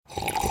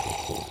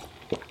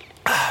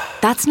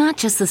That's not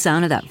just the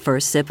sound of that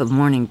first sip of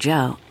Morning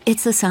Joe.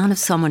 It's the sound of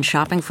someone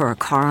shopping for a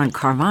car on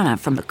Carvana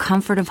from the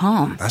comfort of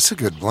home. That's a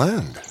good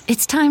blend.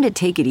 It's time to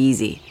take it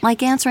easy,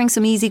 like answering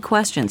some easy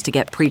questions to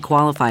get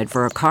pre-qualified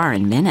for a car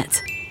in minutes.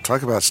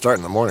 Talk about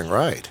starting the morning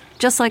right.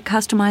 Just like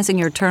customizing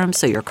your terms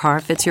so your car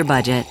fits your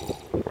budget.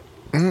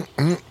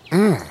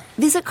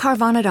 Visit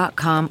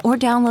Carvana.com or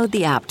download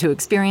the app to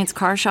experience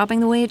car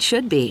shopping the way it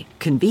should be.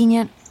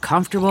 Convenient,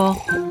 comfortable.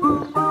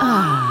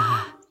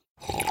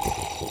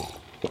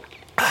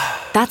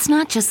 That's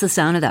not just the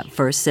sound of that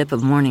first sip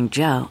of Morning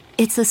Joe.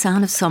 It's the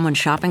sound of someone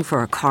shopping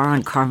for a car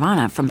on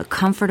Carvana from the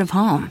comfort of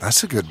home.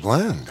 That's a good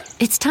blend.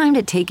 It's time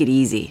to take it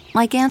easy,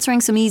 like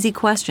answering some easy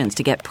questions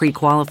to get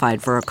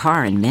pre-qualified for a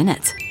car in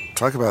minutes.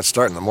 Talk about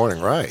starting the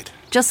morning right.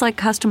 Just like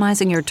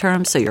customizing your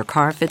terms so your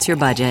car fits your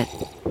budget.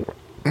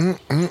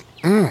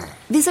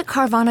 Visit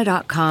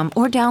Carvana.com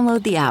or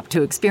download the app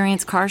to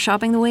experience car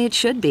shopping the way it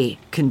should be.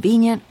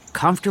 Convenient,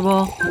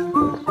 comfortable.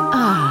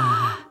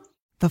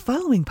 The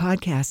following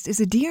podcast is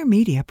a Dear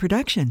Media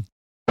production.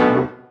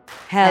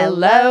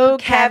 Hello,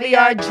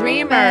 Caviar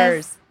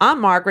Dreamers.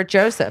 I'm Margaret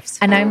Josephs.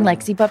 And I'm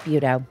Lexi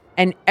Paputo.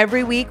 And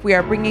every week we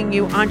are bringing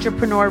you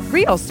entrepreneur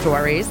real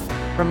stories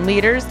from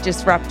leaders,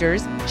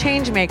 disruptors,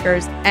 change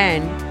makers,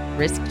 and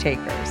risk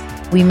takers.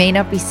 We may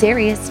not be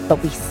serious,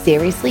 but we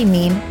seriously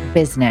mean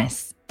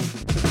business.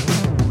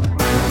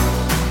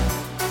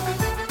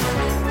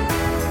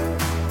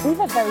 We have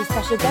a very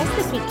special guest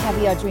this week,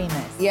 Caviar Dreamers.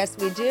 Yes,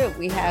 we do.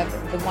 We have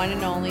the one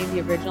and only,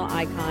 the original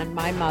icon,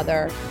 my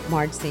mother,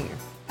 Marge Sr.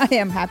 I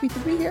am happy to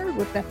be here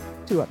with the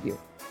two of you.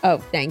 Oh,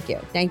 thank you.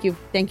 Thank you.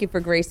 Thank you for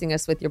gracing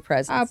us with your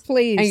presence.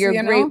 Please. And your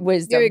great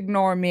wisdom. You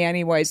ignore me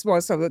anyways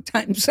most of the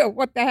time, so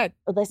what the heck?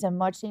 Well, listen,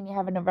 Marge Sr.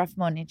 having a rough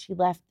morning. She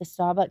left the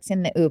Starbucks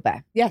in the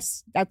Uber.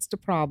 Yes, that's the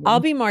problem. I'll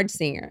be Marge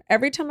Sr.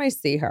 Every time I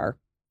see her,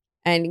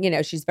 and,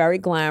 she's very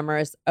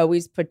glamorous,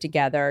 always put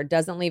together,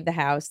 doesn't leave the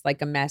house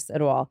like a mess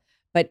at all,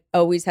 but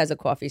always has a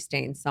coffee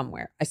stain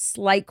somewhere. A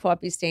slight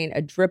coffee stain,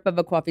 a drip of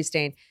a coffee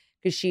stain,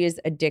 because she is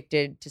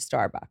addicted to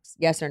Starbucks.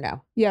 Yes or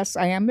no? Yes,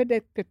 I am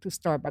addicted to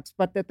Starbucks.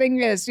 But the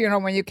thing is,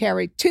 when you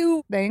carry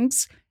two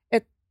things,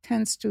 it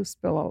tends to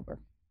spill over.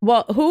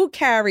 Well, who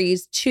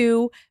carries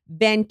two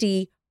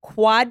venti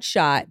quad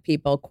shot,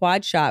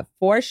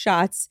 4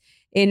 shots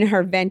in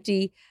her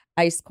venti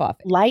iced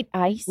coffee? Light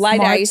ice. Light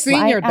Marge ice.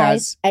 Senior Light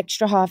does. ice,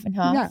 extra half and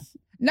half. Yeah.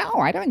 No,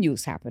 I don't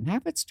use half and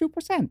half. It's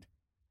 2%.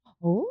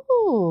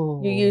 Ooh.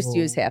 You used to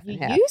use half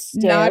and half. Used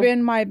to. Not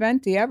in my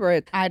venti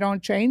ever. I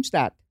don't change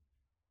that.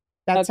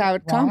 That's Okay. how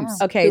it comes.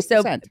 Wow. Okay, 2%.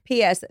 so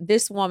P.S.,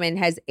 this woman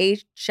has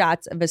 8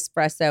 shots of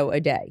espresso a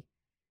day.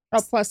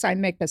 Oh, plus I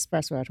make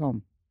espresso at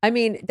home. I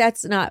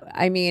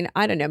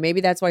don't know.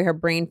 Maybe that's why her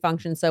brain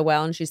functions so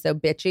well and she's so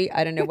bitchy.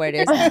 I don't know what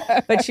it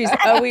is. But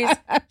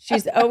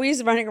she's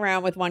always running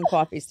around with one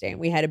coffee stain.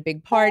 We had a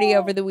big party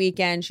over the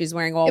weekend. She's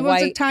wearing all It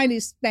was white. a tiny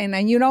stain.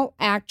 And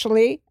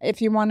actually,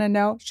 if you want to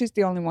know, she's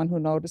the only one who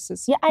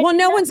notices. Yeah, Well, did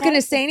no not one's going to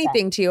notice say that.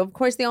 anything to you. Of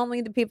course,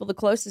 the people the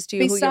closest to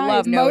you who you Besides,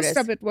 love notice. most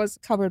of it was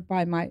covered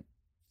by my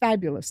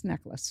fabulous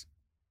necklace.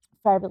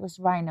 Fabulous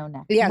rhino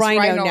neck. Yes,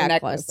 rhino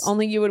necklace.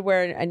 Only you would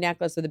wear a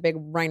necklace with a big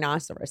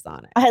rhinoceros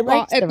on it. I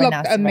liked the it looked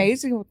rhinoceros.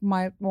 amazing with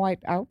my white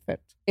outfit.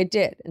 It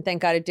did. And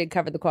thank God it did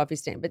cover the coffee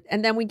stain.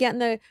 And then we get in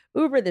the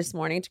Uber this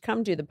morning to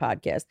come do the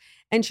podcast.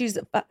 And she's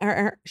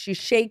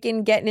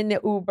shaking, getting in the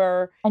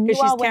Uber And you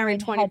because she's are carrying wearing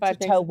 25 head to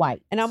things. toe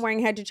white. And I'm wearing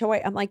head to toe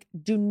white. I'm like,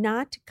 do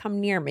not come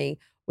near me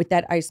with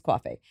that iced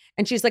coffee.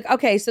 And she's like,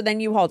 okay, so then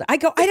you hold it. I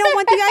go, I don't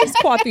want the iced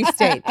coffee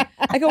stain.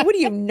 I go, what are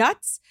you,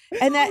 nuts?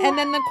 And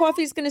then the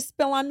coffee's going to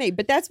spill on me.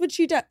 But that's what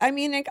she does. I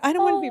mean, I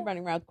don't want to be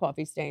running around with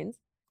coffee stains.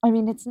 I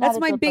mean, it's not. That's a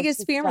my good look biggest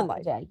to fear in start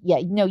life. the day.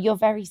 Yeah, you're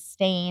very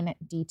stain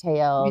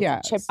detailed.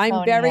 Yes. Chip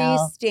I'm very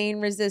toenail. stain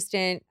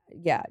resistant.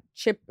 Yeah,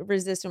 chip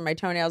resistant with my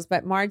toenails.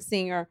 But Marge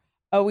Singer,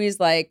 always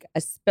like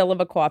a spill of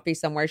a coffee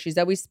somewhere. She's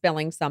always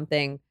spilling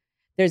something.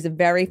 There's a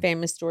very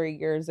famous story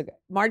years ago.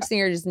 Marge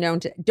Singer is known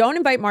to, don't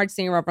invite Marge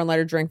Singer over and let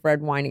her drink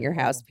red wine at your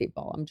house,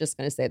 people. I'm just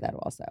going to say that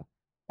also.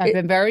 I've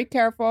been very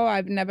careful.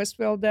 I've never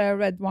spilled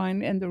red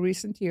wine in the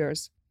recent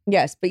years.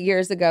 Yes, but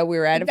years ago we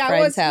were at a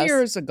friend's That house was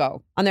years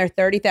ago. on their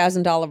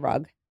 $30,000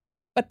 rug.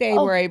 But they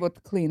were able to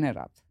clean it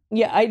up.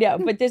 Yeah, I know.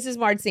 But this is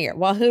Marge Singer.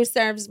 Well, who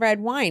serves red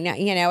wine,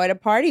 at a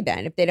party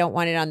then if they don't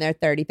want it on their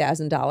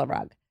 $30,000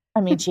 rug? I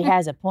mean, she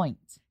has a point.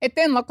 It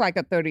didn't look like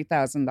a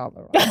 $30,000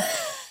 rug.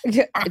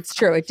 It's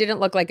true. It didn't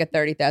look like a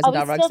 $30,000 Are we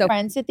rug. still So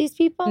friends with these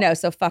people? no,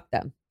 so fuck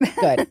them.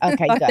 Good.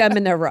 Okay, Fuck good. them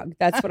and their rug.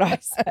 That's what I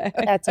say.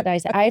 That's what I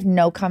said. I have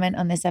no comment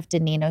on this after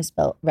Nino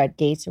spilled red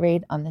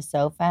Gatorade on the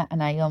sofa,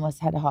 and I almost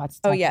had a heart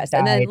attack. Oh, yes.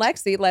 And then died.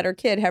 Lexi let her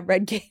kid have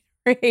red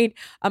Gatorade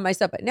on my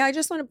sofa. Now, I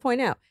just want to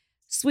point out,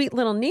 sweet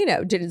little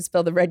Nino didn't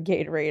spill the red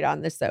Gatorade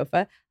on the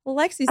sofa.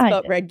 Lexi I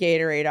spilled did. red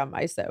Gatorade on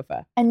my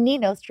sofa. And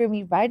Nino threw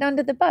me right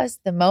under the bus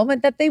the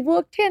moment that they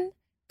walked in.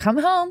 Come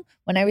home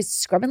when I was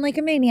scrubbing like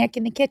a maniac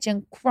in the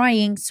kitchen,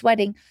 crying,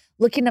 sweating,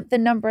 looking up the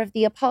number of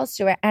the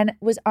upholsterer, and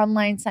was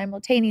online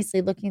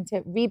simultaneously looking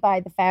to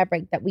rebuy the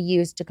fabric that we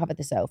used to cover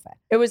the sofa.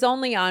 It was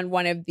only on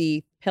one of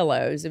the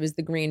pillows. It was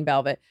the green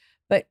velvet.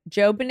 But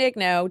Joe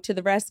Benigno to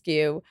the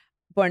rescue,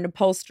 bought an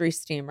upholstery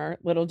steamer.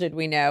 Little did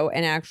we know,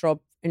 an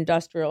actual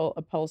industrial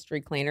upholstery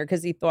cleaner,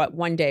 because he thought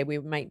one day we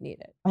might need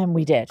it. And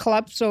we did.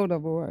 Club soda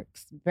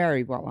works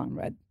very well on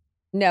red.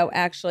 No,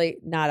 actually,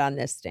 not on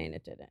this stain.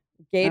 It didn't.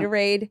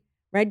 Gatorade,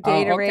 red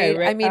Gatorade. Oh,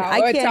 okay. I mean,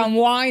 I It's can't. on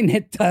wine.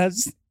 It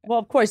does. Well,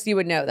 of course, you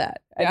would know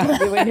that.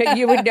 Yeah.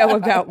 You would know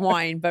about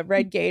wine, but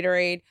red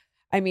Gatorade.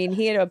 I mean,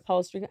 he had an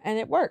upholstery, and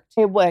it worked.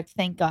 It worked,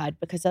 thank God,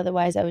 because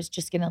otherwise I was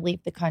just going to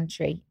leave the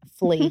country,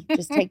 flee,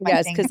 just take my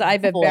Yes, things because and I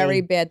have a flee.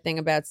 very bad thing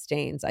about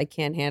stains. I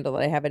can't handle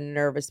it. I have a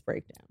nervous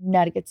breakdown.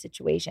 Not a good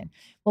situation.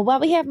 Well, while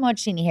we have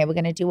Marge here, we're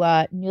going to do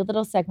a new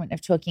little segment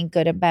of talking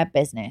good and bad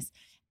business.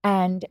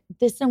 And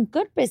there's some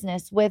good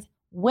business with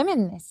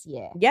women this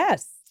year.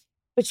 Yes.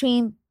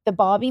 Between the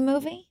Barbie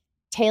movie,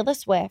 Taylor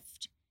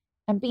Swift,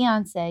 and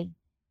Beyonce,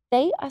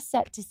 they are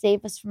set to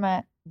save us from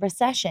a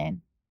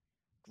recession,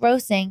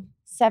 grossing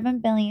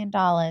 $7 billion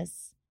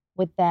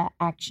with their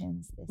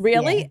actions this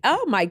Really? year.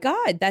 Oh, my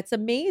God. That's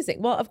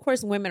amazing. Well, of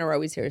course, women are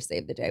always here to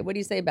save the day. What do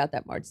you say about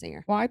that, Marge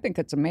Singer? Well, I think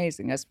it's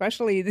amazing,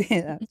 especially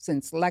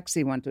since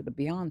Lexi went to the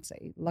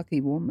Beyonce. Lucky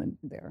woman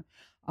there.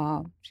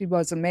 She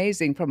was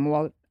amazing from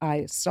what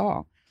I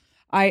saw.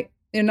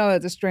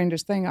 The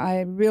strangest thing,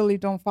 I really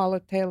don't follow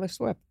Taylor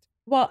Swift.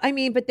 Well, I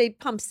mean, but they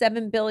pump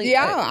 $7 billion.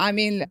 Yeah, I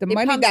mean, the They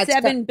money pump that's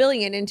 $7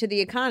 billion into the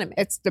economy.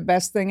 it's the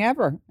best thing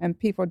ever, and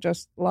people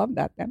just love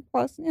that. And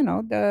plus,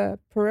 the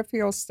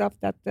peripheral stuff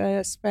that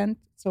they spent,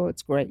 so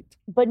it's great.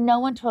 But no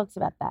one talks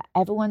about that.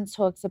 Everyone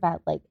talks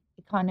about like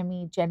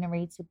economy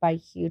generated by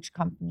huge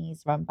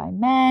companies run by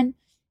men.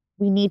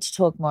 We need to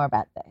talk more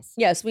about this.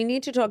 Yes, we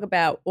need to talk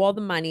about all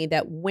the money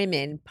that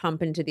women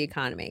pump into the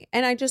economy.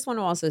 And I just want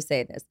to also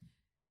say this.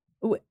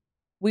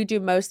 We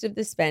do most of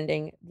the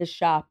spending, the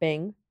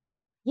shopping.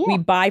 Yeah. We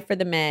buy for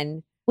the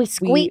men. We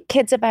squeak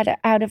kids out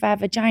of our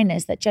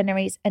vaginas that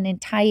generates an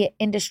entire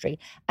industry.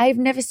 I've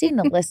never seen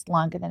a list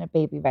longer than a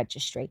baby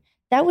registry.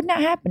 That would not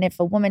happen if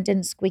a woman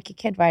didn't squeak a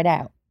kid right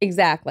out.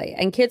 Exactly.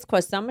 And kids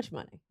cost so much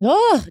money.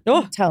 Oh,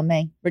 don't tell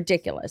me.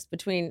 Ridiculous.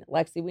 Between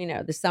Lexi, we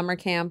know the summer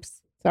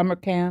camps. Summer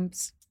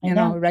camps, I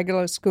know.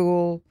 regular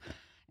school.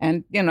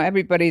 And,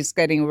 everybody's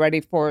getting ready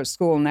for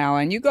school now.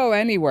 And you go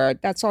anywhere,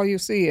 that's all you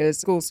see is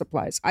school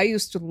supplies. I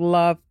used to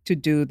love to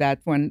do that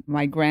when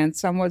my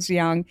grandson was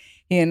young.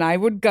 He and I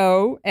would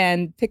go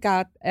and pick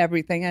out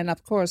everything. And,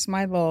 of course,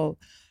 my little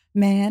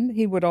man,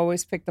 he would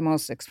always pick the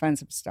most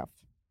expensive stuff.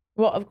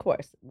 Well, of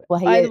course. Well,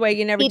 By the way,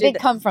 you never he did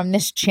did come from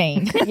this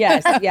chain.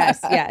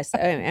 yes.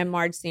 And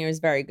Marge Senior is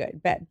very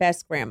good.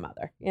 Best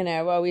grandmother.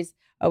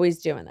 Always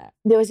doing that.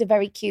 There was a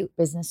very cute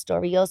business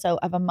story also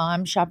of a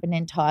mom shopping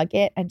in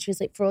Target. And she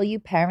was like, for all you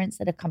parents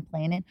that are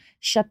complaining,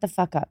 shut the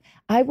fuck up.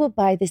 I will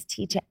buy this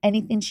teacher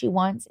anything she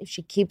wants if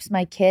she keeps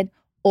my kid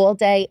all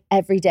day,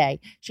 every day.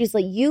 She's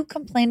like, you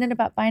complaining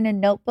about buying a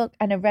notebook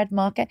and a red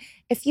marker?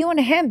 If you want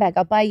a handbag,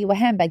 I'll buy you a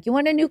handbag. You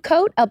want a new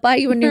coat? I'll buy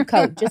you a new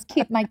coat. Just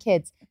keep my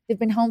kids. They've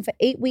been home for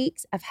 8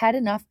 weeks. I've had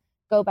enough.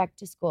 Go back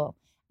to school.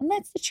 And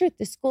that's the truth.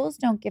 The schools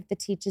don't give the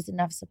teachers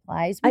enough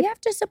supplies. We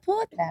have to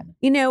support them.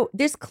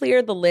 This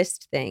clear the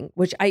list thing,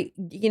 which I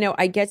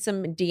get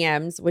some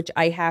DMs, which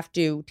I have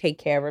to take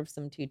care of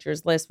some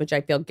teachers list, which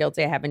I feel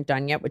guilty I haven't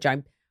done yet, which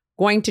I'm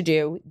going to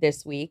do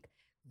this week.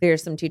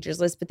 There's some teachers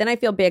list, but then I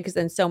feel bad because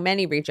then so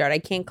many reach out. I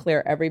can't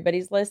clear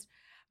everybody's list.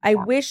 I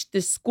wish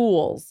the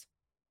schools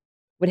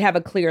would have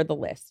a clear the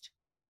list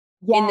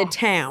in the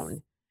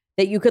town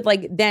that you could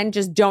then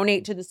just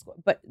donate to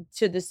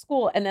the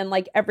school, and then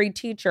every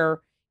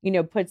teacher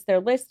puts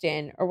their list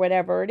in or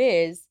whatever it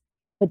is.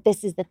 But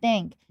this is the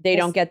thing. They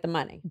don't get the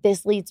money.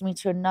 This leads me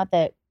to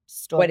another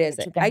story. What is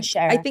it? I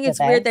think it's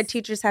weird that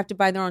teachers have to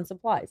buy their own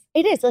supplies.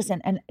 It is.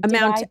 Listen, and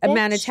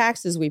amount of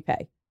taxes we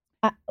pay.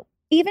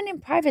 Even in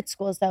private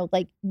schools, though,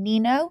 like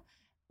Nino,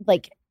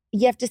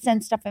 you have to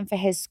send stuff in for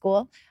his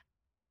school.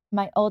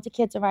 My older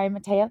kids, Araya and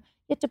Mateo,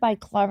 you have to buy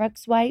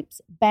Clorox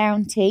wipes,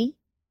 Bounty,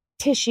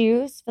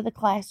 tissues for the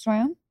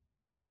classroom.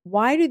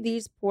 Why do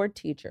these poor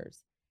teachers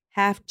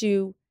have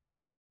to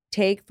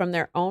take from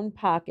their own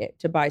pocket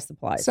to buy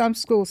supplies? Some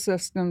school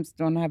systems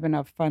don't have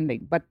enough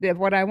funding. But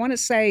what I want to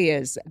say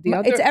is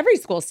it's every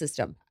school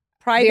system.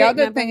 Private. The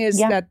other thing is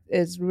that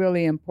is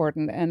really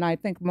important. And I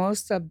think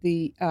most of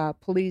the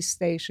police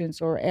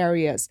stations or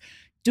areas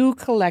do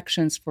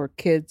collections for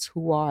kids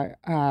who are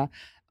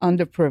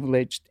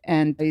underprivileged,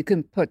 and you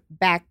can put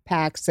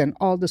backpacks and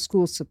all the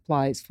school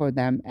supplies for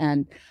them.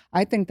 And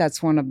I think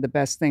that's one of the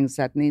best things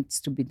that needs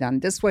to be done.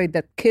 This way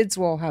that kids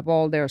will have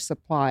all their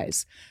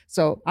supplies.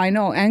 So I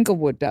know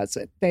Englewood does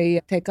it.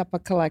 They take up a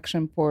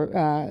collection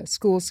for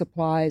school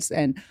supplies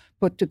and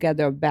put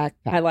together a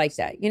backpack. I like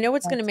that. You know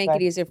what's going to make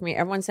it easier for me?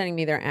 Everyone's sending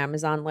me their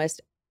Amazon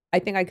list. I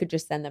think I could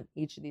just send them,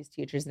 each of these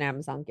teachers, an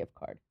Amazon gift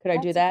card. Could I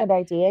do that?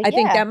 That's a good idea. I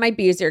think that might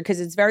be easier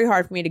because it's very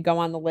hard for me to go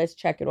on the list,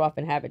 check it off,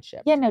 and have it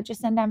shipped. Yeah, no, just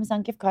send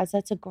Amazon gift cards.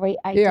 That's a great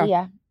idea.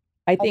 Yeah.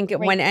 I think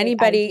when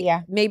anybody,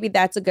 maybe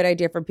that's a good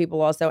idea for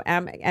people also.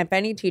 If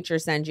any teacher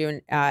sends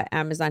you an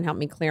Amazon, help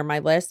me clear my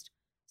list,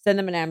 send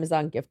them an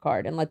Amazon gift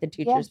card and let the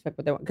teachers pick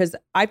what they want. Because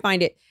I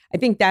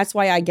think that's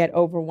why I get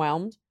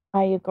overwhelmed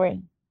I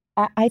agree.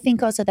 I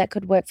think also that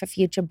could work for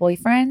future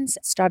boyfriends.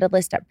 Start a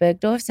list at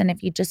Bergdorf's, and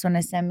if you just want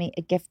to send me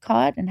a gift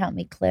card and help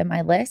me clear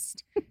my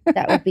list,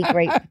 that would be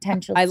great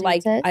potential I suitors.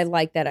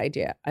 like that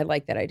idea. I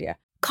like that idea.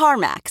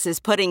 CarMax is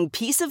putting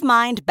peace of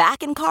mind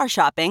back in car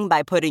shopping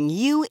by putting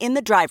you in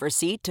the driver's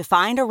seat to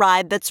find a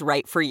ride that's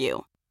right for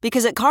you.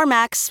 Because at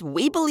CarMax,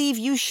 we believe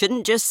you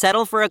shouldn't just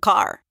settle for a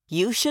car.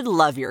 You should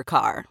love your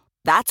car.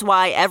 That's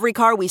why every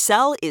car we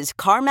sell is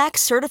CarMax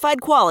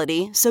certified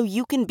quality, so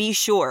you can be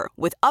sure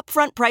with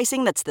upfront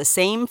pricing that's the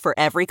same for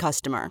every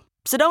customer.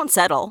 So don't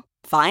settle.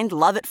 Find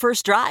love at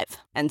first drive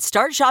and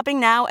start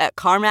shopping now at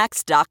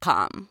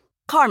CarMax.com.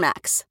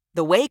 CarMax,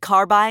 the way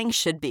car buying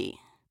should be.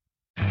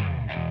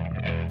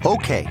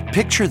 Okay,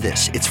 picture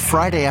this. It's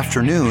Friday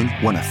afternoon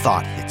when a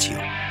thought hits you.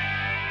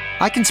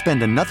 I can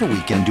spend another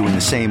weekend doing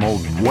the same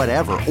old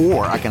whatever,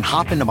 or I can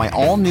hop into my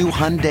all-new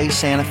Hyundai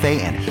Santa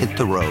Fe and hit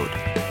the road.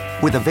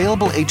 With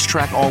available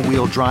H-Track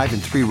all-wheel drive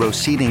and 3-row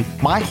seating,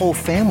 my whole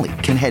family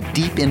can head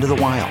deep into the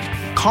wild.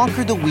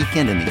 Conquer the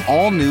weekend in the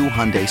all-new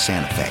Hyundai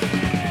Santa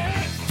Fe.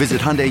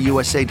 Visit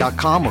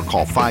HyundaiUSA.com or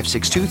call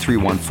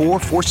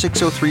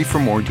 562-314-4603 for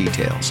more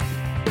details.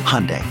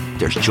 Hyundai,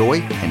 there's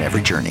joy in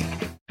every journey.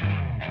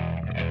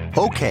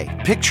 Okay,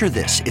 picture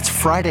this. It's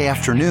Friday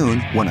afternoon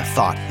when a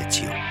thought hits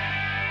you.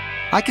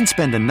 I can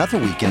spend another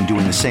weekend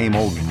doing the same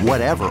old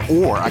whatever,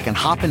 or I can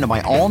hop into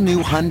my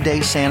all-new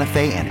Hyundai Santa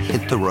Fe and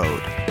hit the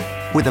road.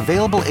 With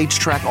available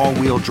H-Track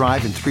all-wheel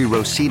drive and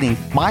 3-row seating,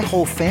 my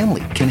whole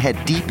family can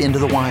head deep into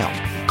the wild.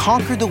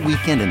 Conquer the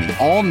weekend in the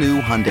all-new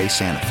Hyundai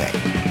Santa Fe.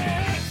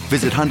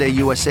 Visit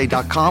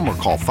HyundaiUSA.com or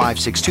call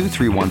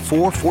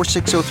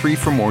 562-314-4603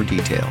 for more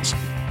details.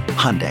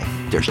 Hyundai,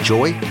 there's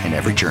joy in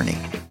every journey.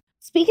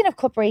 Speaking of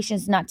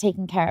corporations not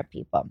taking care of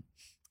people,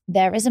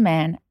 there is a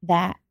man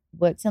that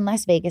works in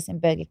Las Vegas in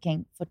Burger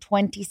King for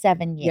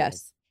 27 years.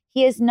 Yes.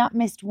 He has not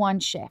missed one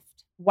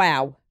shift.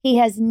 Wow. He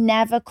has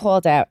never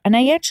called out. And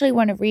I actually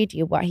want to read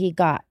you what he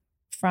got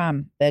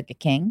from Burger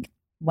King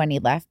when he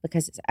left,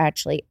 because it's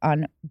actually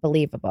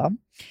unbelievable.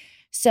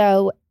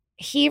 So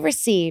he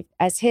received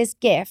as his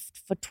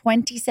gift for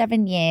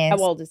 27 years. How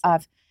old is he?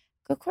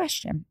 Good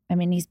question. I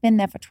mean, he's been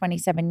there for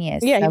 27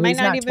 years. Yeah, so he might he's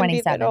not even 27.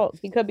 be that old.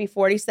 He could be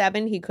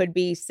 47. He could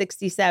be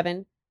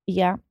 67.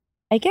 Yeah.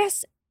 I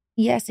guess,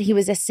 yes, he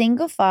was a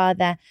single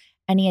father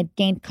and he had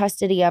gained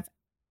custody of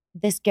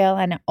this girl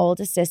and her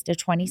older sister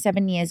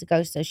 27 years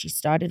ago. So she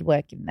started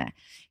working there.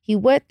 He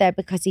worked there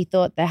because he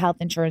thought the health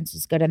insurance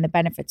was good and the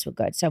benefits were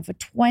good. So for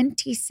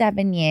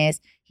 27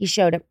 years, he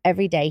showed up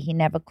every day. He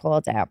never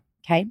called out.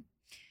 Okay.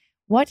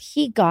 What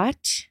he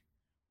got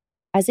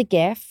as a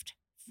gift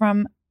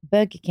from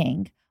Burger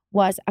King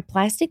was a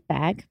plastic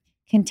bag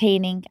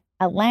containing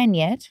a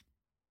lanyard.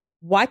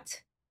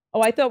 What?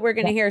 Oh, I thought we were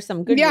going to hear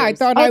some good news. I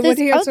thought I would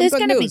hear some there's good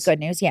going to be news. good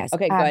news. Yes.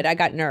 Okay, good. I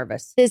got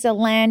nervous. There's a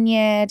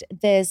lanyard.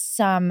 There's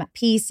some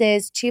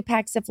pieces, 2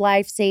 packs of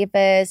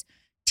Lifesavers,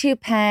 2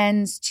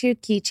 pens, 2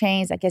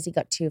 keychains. I guess he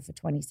got 2 for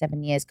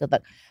 27 years. Good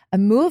luck. A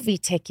movie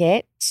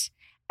ticket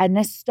and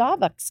a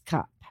Starbucks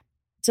cup.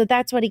 So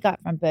that's what he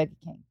got from Burger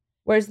King.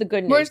 Where's the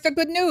good news? Where's the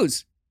good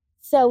news?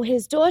 So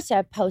his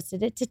daughter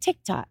posted it to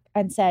TikTok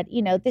and said,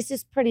 this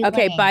is pretty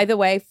Okay, lame, by the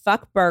way,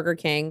 fuck Burger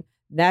King.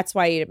 That's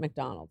why I eat at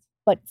McDonald's.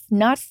 but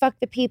not fuck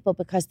the people,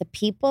 because the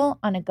people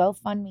on a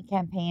GoFundMe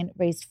campaign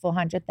raised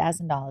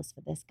 $400,000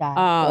 for this guy.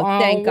 Oh, Oh,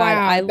 thank God.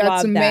 wow, I that's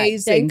love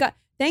amazing. that.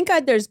 Thank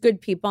God there's good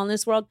people in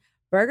this world.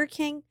 Burger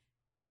King,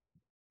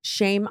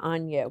 shame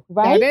on you.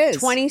 right? That is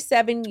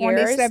 27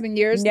 years. 27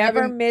 years.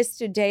 Never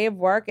missed a day of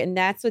work. And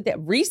that's what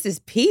Reese's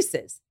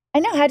Pieces. I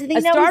know. How do they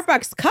A know?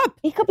 Starbucks cup.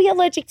 He could be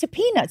allergic to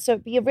peanuts, so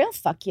it'd be a real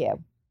fuck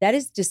you. That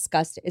is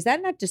disgusting. Is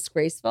that not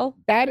disgraceful?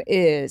 That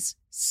is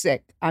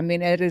sick. I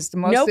mean, it is the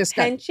most No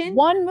disgusting. pension.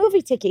 One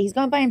movie ticket. He's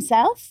going by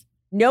himself?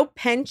 No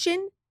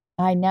pension.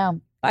 I know.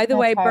 By the That's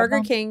way, horrible.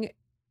 Burger King,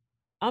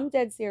 I'm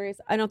dead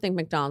serious. I don't think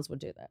McDonald's would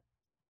do that.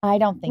 I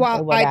don't think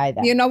they would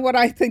either. You know what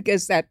I think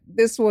is that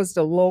this was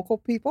the local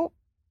people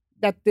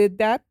that did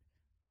that,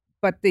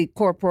 but the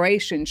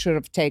corporation should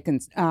have taken.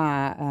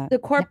 The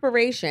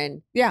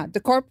corporation. Yeah,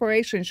 the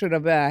corporation should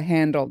have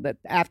handled it.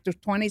 After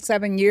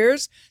 27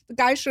 years, the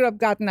guy should have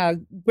gotten a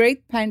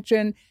great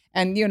pension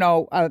and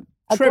a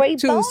trip great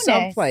to bonus.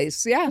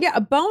 someplace. Yeah, Yeah,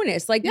 a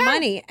bonus, like Yeah.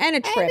 money and a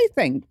trip.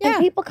 anything. And Yeah,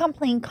 people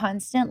complain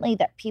constantly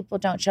that people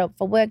don't show up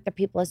for work, that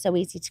people are so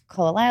easy to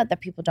call out, that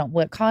people don't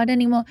work hard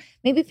anymore.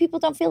 Maybe people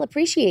don't feel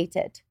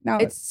appreciated. no,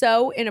 It's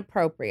so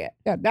inappropriate.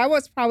 yeah, that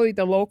was probably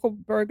the local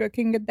Burger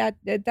King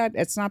that did that.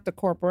 It's not the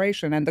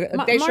corporation, and they should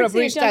have Marcia,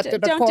 reached out to the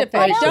don't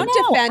corporation. defend. Don't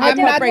know. defend I I'm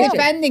the not corporation.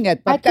 defending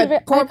it, I but could the I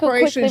could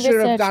corporation quickly should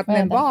have research gotten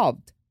further.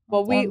 involved.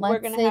 Well, we're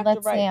Let's going see, to have let's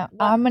to see. write.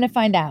 I'm going to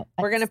find out.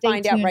 We're going to Stay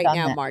find out tuned right on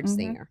now, that. Marge Mhm.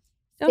 Singer.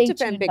 Stay Don't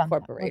defend tuned big on that. We're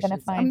gonna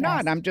corporations. find I'm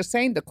out. not. I'm just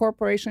saying the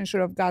corporation should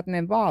have gotten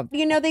involved.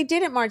 You know, they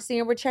did it, Marge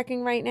Singer. We're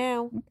checking right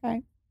now.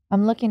 Okay.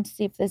 I'm looking to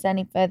see if there's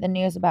any further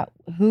news about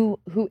who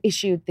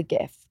issued the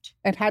gift.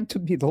 It had to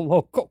be the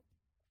local.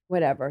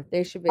 Whatever.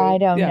 They should be. I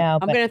don't Yeah. know.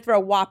 I'm but going to throw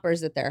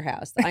Whoppers at their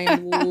house. I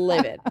am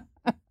livid.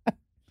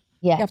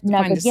 Yeah, have to no,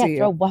 find but the yeah, seal.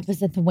 throw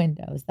whoppers at the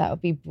windows. That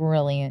would be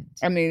brilliant.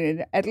 I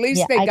mean, at least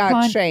Yeah, they I got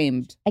can't-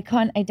 shamed. I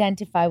can't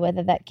identify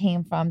whether that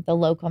came from the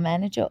local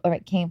manager or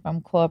it came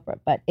from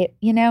corporate, but it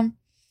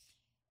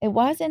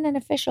wasn't an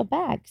official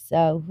bag,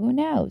 so who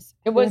knows?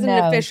 It Who wasn't an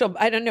knows? official.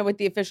 I don't know what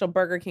the official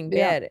Burger King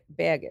Yeah.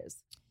 bag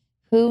is.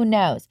 Who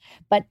knows?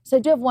 But so I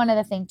do have one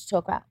other thing to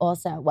talk about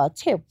also. Well,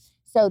 two.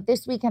 So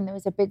this weekend there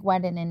was a big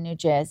wedding in New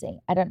Jersey.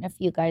 I don't know if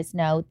you guys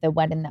know the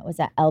wedding that was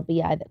at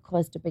LBI that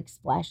caused a big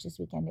splash this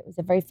weekend. It was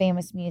a very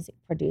famous music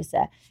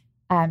producer,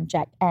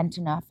 Jack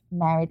Antonoff,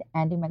 married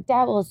Andy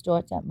McDowell's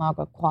daughter,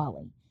 Margaret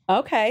Qualley.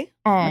 Okay.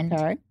 And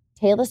Okay.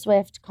 Taylor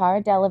Swift,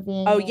 Cara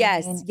Delevingne. Oh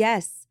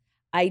yes.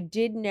 I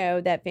did know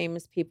that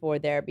famous people were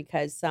there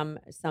because some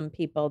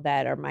people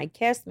that are my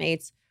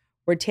castmates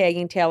were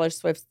tagging Taylor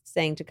Swift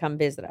saying to come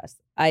visit us.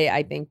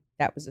 I think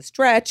that was a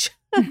stretch.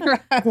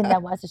 I think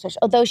that was a stretch.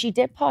 Although she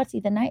did party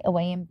the night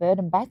away in Bird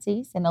and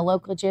Betsy's in a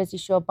local Jersey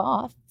Shore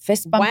bar,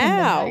 fist bumping the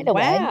night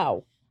away.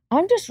 Wow.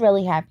 I'm just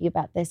really happy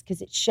about this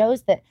because it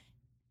shows that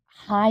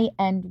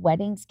high-end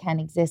weddings can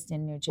exist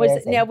in New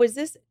Jersey. Was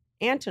this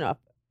Antonoff?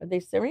 Are they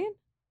Syrian?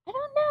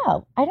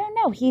 I don't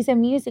know. He's a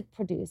music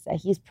producer.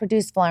 He's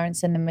produced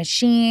Florence and the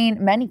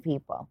Machine, many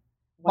people.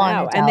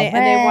 Wow. Lana And they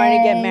Del want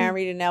to get Rey.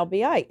 married in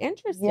LBI.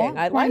 Interesting. Yeah.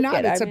 I Why like not?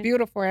 it. It's I a mean,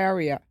 beautiful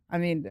area. I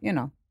mean,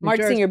 New Marge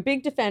Jersey- Singer,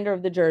 big defender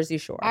of the Jersey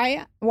Shore.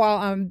 I'm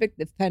a big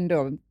defender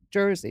of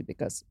Jersey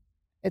because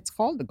it's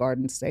called the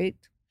Garden State.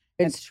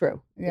 it's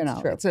true.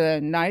 It's a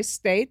nice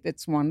state.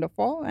 It's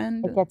wonderful,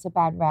 and It gets a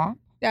bad rap.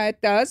 yeah, it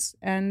does,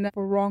 and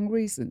for wrong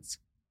reasons.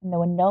 And there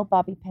were no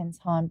bobby pins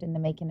harmed in the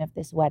making of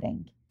this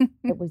wedding.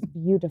 It was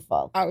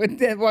beautiful. Oh,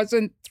 it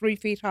wasn't 3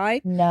 feet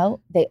high. No,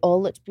 they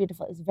all looked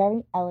beautiful. It was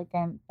very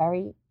elegant,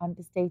 very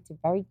understated,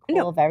 very cool,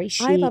 No, very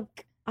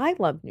chic. I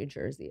love New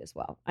Jersey as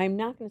well. I'm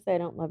not going to say I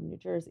don't love New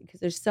Jersey because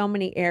there's so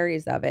many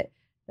areas of it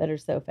that are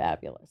so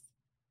fabulous.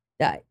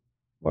 That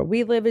where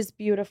we live is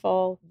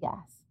beautiful.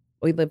 Yes.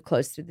 We live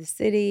close to the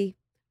city.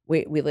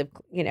 We live,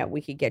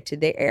 we could get to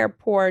the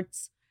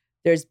airports.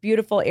 There's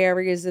beautiful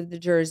areas of the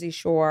Jersey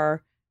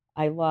Shore.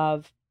 I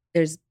love.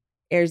 There's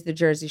areas of the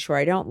Jersey Shore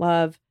I don't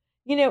love.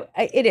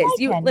 It is.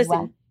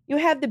 Listen. You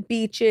have the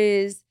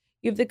beaches.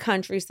 You have the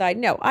countryside.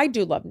 No, I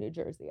do love New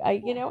Jersey.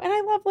 And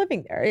I love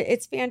living there.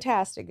 It's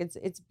fantastic.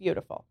 It's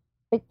beautiful.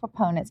 Big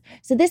proponents.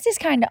 So this is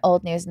kind of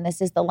old news, and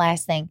this is the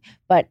last thing.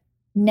 But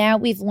now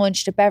we've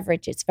launched a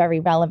beverage. It's very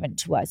relevant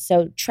to us.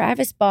 So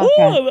Travis Barker.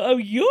 Oh,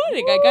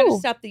 yawning! I got to Ooh.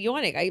 stop the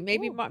yawning.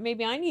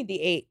 Maybe I need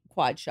the 8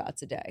 quad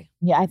shots a day.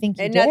 Yeah, I think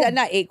you And did.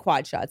 not 8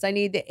 quad shots. I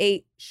need the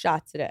 8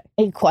 shots a day.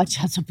 8 quad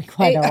shots will be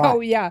quite a lot. Oh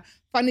yeah,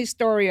 funny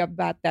story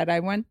about that. I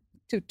went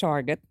to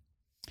Target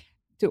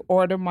to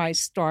order my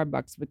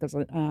Starbucks because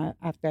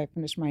after I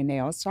finished my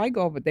nails, so I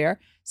go over there.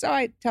 So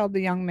I tell the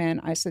young man,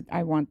 I said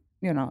I want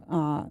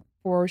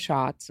 4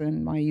 shots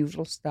and my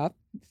usual stuff.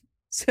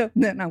 So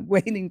then I'm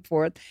waiting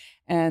for it,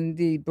 and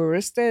the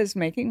barista is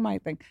making my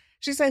thing.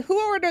 She said, "Who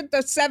ordered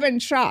the 7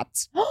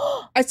 shots?"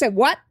 I said,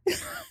 "What?"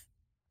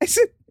 I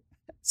said,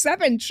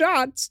 7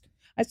 shots.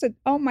 I said,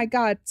 "Oh my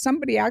God,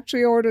 somebody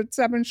actually ordered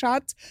 7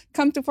 shots."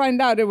 Come to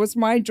find out, it was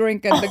my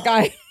drink, and the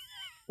guy,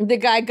 The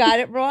guy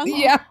got it wrong.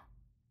 yeah,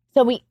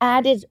 So we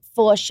added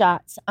 4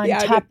 shots on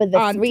yeah, top of the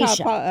on 3 top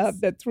shots. of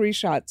the 3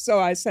 shots.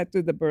 So I said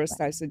to the barista,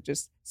 I said,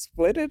 "Just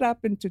split it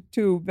up into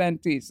 2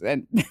 ventis."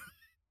 And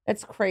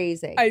That's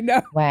crazy. I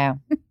know, Wow.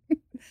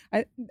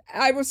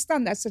 I was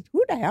stunned. I said,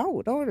 "Who the hell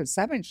would order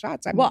 7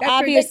 shots?" I mean, well, that's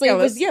obviously it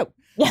was ridiculous.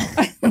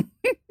 you. I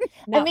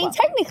Not mean, well.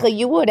 technically,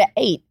 you would have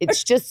 8.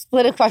 It's just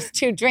split across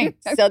 2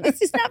 drinks. So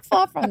this is not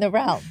far from the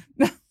realm.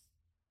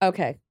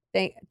 Okay.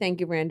 Thank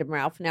you, Random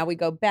Ralph. Now we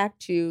go back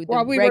to the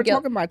Well, we were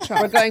talking about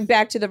shots. We're going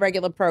back to the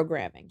regular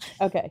programming.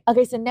 Okay.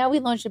 Okay, so now we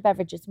launched a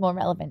beverage. It's more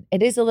relevant.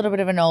 It is a little bit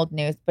of an old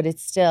news, but it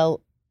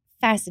still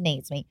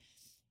fascinates me.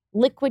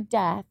 Liquid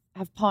Death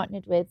have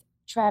partnered with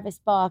Travis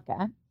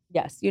Barker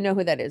Yes, you know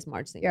who that is,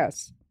 Marge Singer.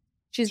 Yes.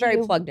 She's very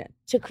You- plugged in.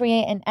 to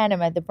create an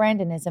enema. The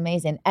branding is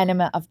amazing.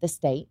 Enema of the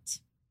state.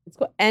 It's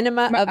called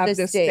Enema of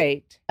the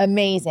State.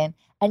 Amazing.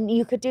 And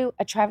you could do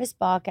a Travis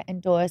Barker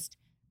endorsed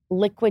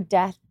Liquid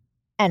Death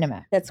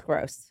enema. That's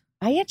gross.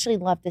 I actually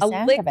love the A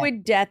sound of it.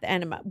 liquid death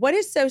enema. What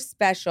is so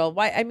special?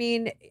 Why? I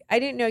mean, I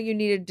didn't know you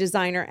needed a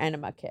designer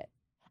enema kit.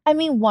 I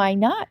mean, why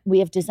not? We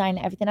have designed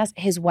everything else.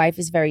 His wife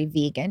is very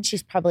vegan.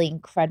 She's probably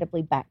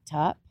incredibly backed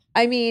up.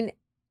 I mean,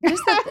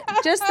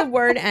 just the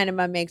word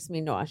enema makes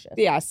me nauseous.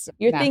 Yes.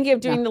 You're No, thinking of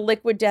no. doing the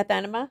liquid death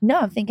enema? No,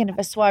 I'm thinking of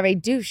a soiree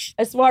douche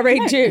A soiree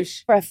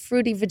douche. for a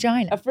fruity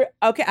vagina.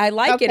 Okay, I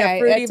like it. A Okay,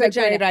 fruity it's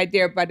vagina. a great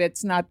idea, but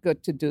it's not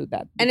good to do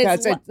that And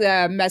it's because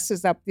it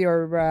messes up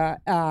your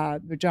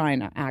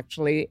vagina.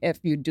 Actually, if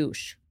you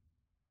douche,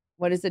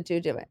 What does it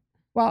do to it?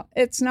 well,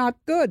 it's not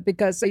good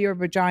because your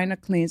vagina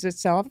cleans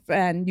itself,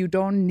 and you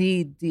don't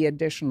need the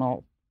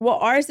additional. Well,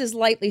 ours is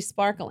lightly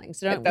sparkling.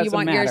 So don't you doesn't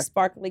want matter. yours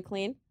sparkly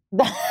clean?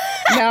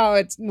 No,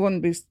 it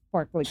wouldn't be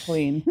sparkly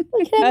clean. Look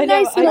at I that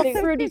know, nice I little think-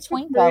 fruity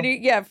twinkle.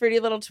 Fruity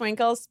little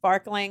twinkles,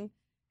 sparkling.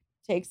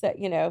 takes that,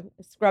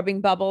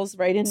 scrubbing bubbles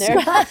right in there.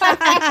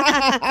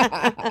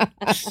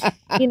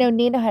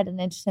 Nino had an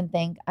interesting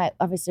thing.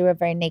 Obviously, we're a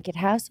very naked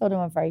household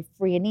and we're very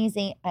free and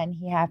easy. And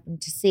he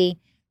happened to see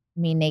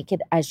me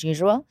naked as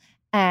usual.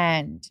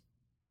 And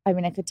I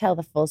mean, I could tell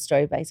the full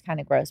story, but it's kind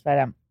of gross. But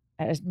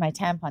I had my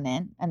tampon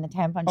in and the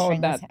tampon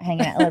string was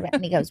hanging out a little bit.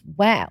 And he goes,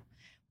 wow,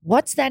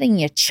 what's that in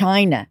your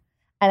china?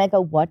 And I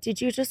go, what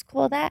did you just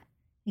call that?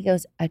 He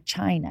goes, a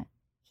china.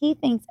 He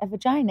thinks a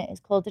vagina is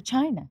called a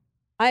china.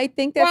 I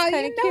think that's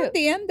kind of cute. At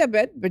the end of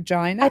it,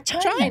 vagina, A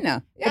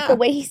china. Yeah. But the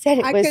way he said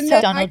it was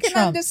Donald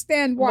Trump.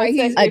 Understand why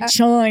he's a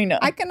china.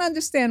 I can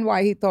understand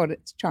why he thought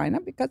it's China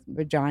because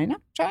vagina,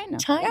 China.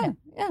 China.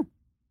 Yeah.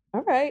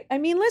 All right. I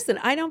mean, listen,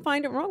 I don't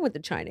find it wrong with the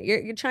china.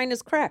 Your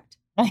china's cracked.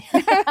 You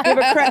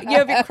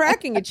have your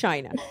crack in your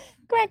china.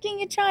 Cracking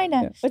your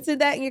china. Yeah. What's it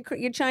that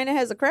your china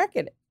has a crack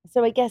in it?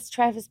 So I guess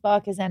Travis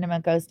Barker's enema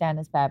goes down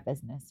as bad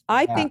business.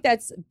 I think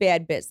that's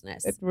bad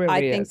business. It really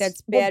I think is.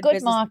 that's bad good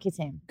business.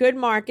 marketing. Good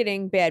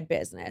marketing, bad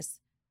business.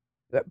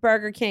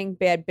 Burger King,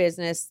 bad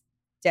business,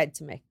 dead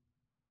to me.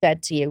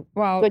 Dead to you.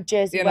 Well, good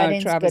Jersey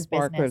weddings, Travis good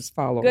Barker's business.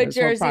 followers. Good were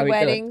Jersey probably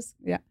weddings.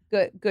 Good.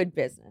 Yeah. Good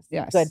business.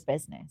 Yes. Good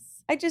business.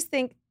 I just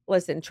think,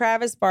 listen,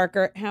 Travis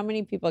Barker, how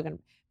many people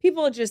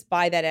people just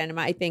buy that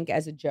enema, I think,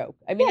 as a joke.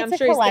 I mean, Yeah, I'm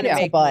it's a sure he's going to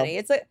make collectible. money.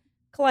 It's a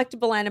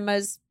collectible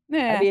enemas.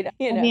 Yeah. I mean,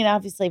 I mean,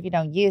 obviously, if you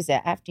don't use it,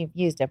 after you've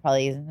used it,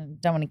 probably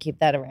don't want to keep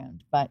that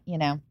around. But,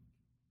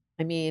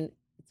 I mean,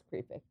 it's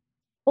creepy.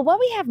 Well, while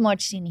we have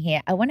Marge Senior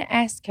here, I want to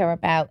ask her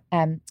about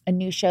a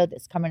new show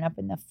that's coming up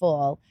in the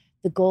fall,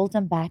 The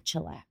Golden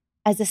Bachelor.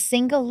 As a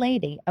single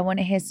lady, I want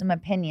to hear some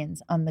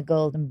opinions on The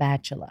Golden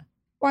Bachelor.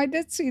 Well, I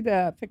did see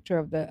the picture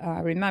of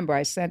remember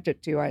I sent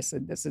it to you. I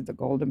said, this is the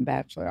Golden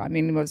Bachelor. I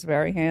mean, he was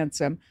very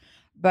handsome,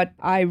 but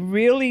I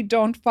really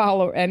don't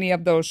follow any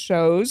of those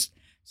shows.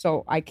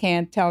 So I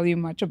can't tell you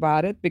much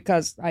about it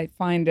because I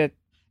find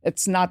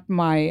it's not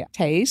my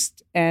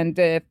taste. And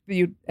if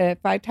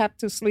I'd have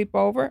to sleep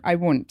over, I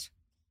wouldn't.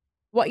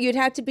 Well, you'd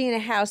have to be in a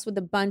house with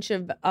a bunch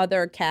of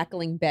other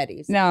cackling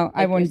Bettys. No,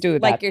 I wouldn't do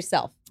that. Like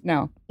yourself.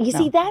 No. You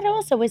see, that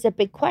also is a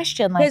big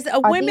question. Like, Because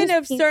are women these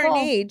of certain people-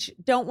 age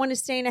don't want to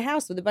stay in a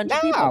house with a bunch No,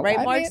 of people, right,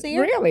 I Marge? mean,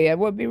 Senior? really, it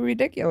would be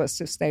ridiculous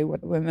to stay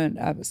with women,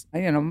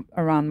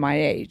 around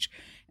my age.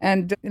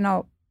 And,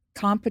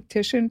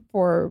 competition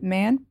for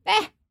men,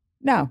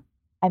 no.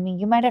 I mean,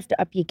 you might have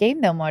to up your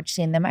game, though, Marge.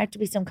 There might have to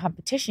be some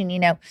competition.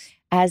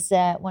 As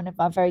one of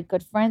our very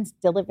good friends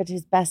delivered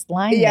his best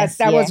line. Yes, this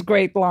that year. was a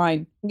great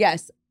line.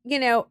 Yes.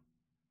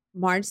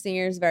 Marge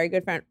Senior's very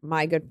good friend,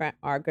 my good friend,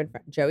 our good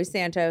friend, Joey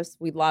Santos.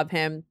 We love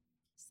him.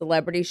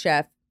 Celebrity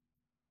chef.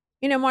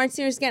 Marge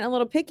Senior's getting a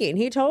little picky, and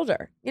he told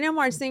her,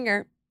 Marge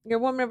Senior, you're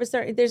a woman of a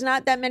certain, there's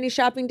not that many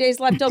shopping days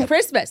left till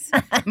Christmas.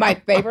 My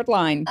favorite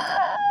line.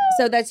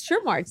 So that's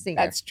true, Marge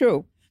Senior. That's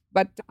true.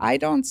 But I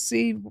don't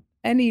see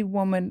any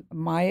woman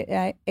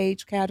my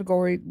age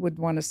category would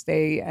want to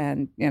stay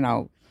and,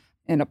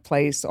 in a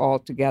place all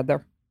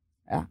together.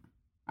 Yeah.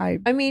 I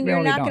mean, really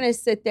you're not don't. going to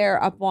sit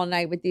there up all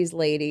night with these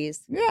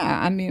ladies. Yeah,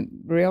 I mean,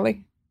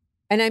 really?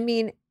 And I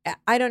mean,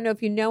 I don't know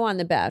if you know on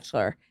The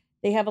Bachelor,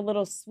 they have a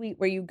little suite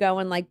where you go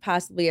and like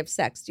possibly have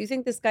sex. Do you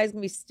think this guy's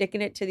going to be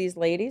sticking it to these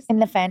ladies? In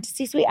the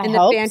fantasy suite, I In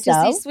hope the fantasy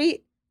so.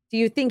 suite? Do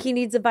you think he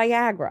needs a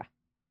Viagra?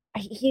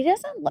 He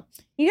doesn't look.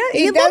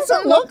 He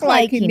doesn't look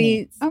like he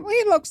needs.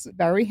 He looks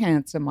very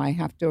handsome, I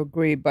have to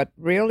agree. But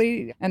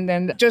really, and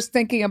then just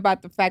thinking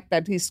about the fact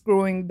that he's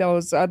screwing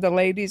those other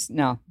ladies,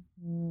 no.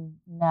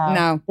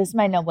 No. This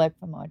might not work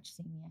for Marge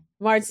Senior.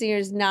 Marge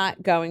Senior's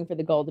not going for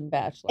the Golden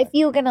Bachelor. If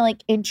you were gonna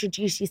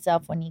introduce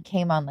yourself when you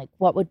came on,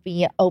 what would be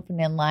your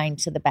opening line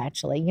to The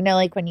Bachelor?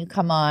 When you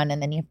come on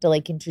and then you have to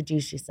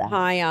introduce yourself.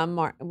 Hi, I'm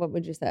what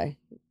would you say?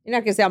 You're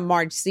not going to say I'm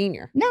Marge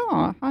Senior.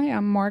 No, hi,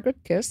 I'm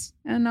Margaret Kiss,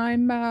 and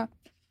I'm, I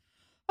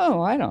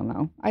don't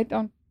know. I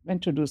don't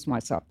introduce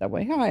myself that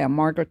way. Hi, I'm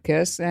Margaret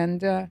Kiss,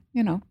 and, I'm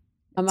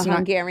a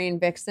Hungarian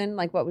vixen.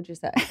 What would you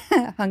say?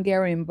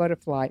 Hungarian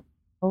butterfly.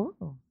 Oh.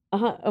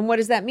 Uh-huh. And what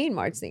does that mean,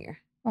 Marge Senior?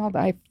 Well,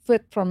 I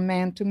flip from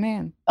man to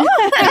man. I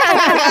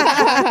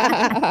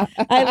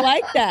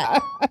like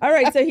that. All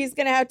right, so he's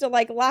going to have to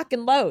lock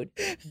and load.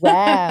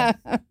 Wow.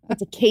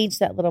 To cage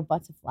that little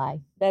butterfly.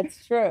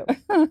 That's true.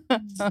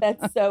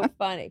 That's so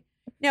funny.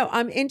 No,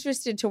 I'm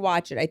interested to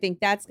watch it. I think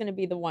that's going to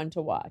be the one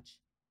to watch.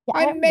 Yeah,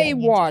 I I'm may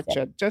really watch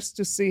interested. it just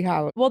to see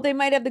how. Well, they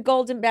might have the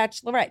Golden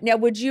Bachelorette. Now,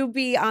 would you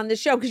be on the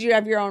show? Because you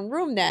have your own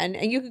room then,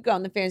 and you could go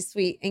in the fantasy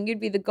suite, and you'd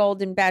be the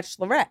Golden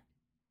Bachelorette.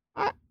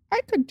 I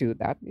could do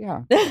that,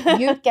 yeah.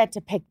 You'd get to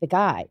pick the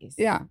guys.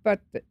 Yeah,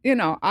 but,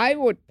 I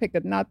would pick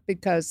it not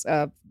because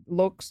of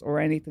looks or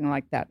anything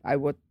like that. I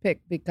would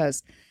pick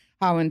because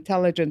how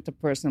intelligent the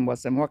person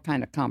was and what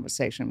kind of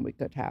conversation we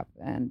could have.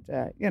 And,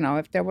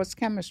 if there was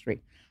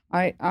chemistry.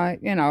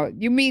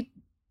 You meet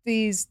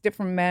these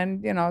different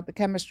men, the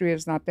chemistry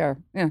is not there.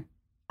 Yeah.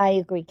 I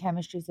agree.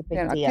 Chemistry is a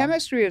big deal.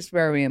 Chemistry is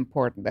very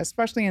important,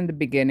 especially in the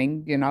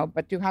beginning,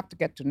 but you have to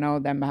get to know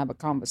them, have a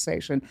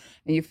conversation,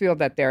 and you feel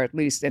that they're at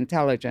least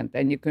intelligent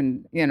and you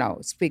can,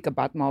 speak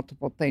about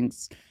multiple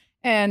things.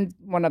 And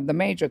one of the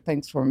major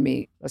things for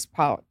me was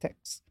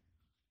politics.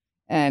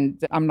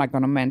 And I'm not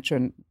going to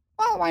mention,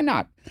 well, why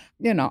not?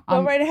 You know,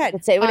 Go right ahead.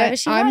 Let's say whatever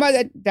she I'm wants.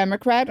 a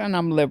Democrat and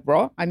I'm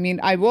liberal. I mean,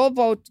 would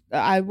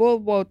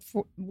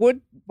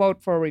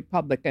vote for a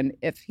Republican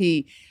if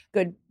he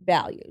Good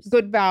values.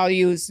 good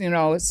values, you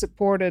know,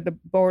 supported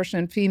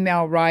abortion,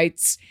 female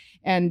rights,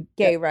 and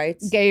Gay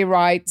rights. Gay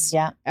rights.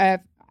 Yeah.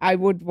 I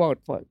would vote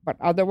for it. But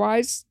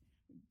otherwise,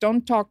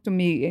 don't talk to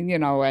me, you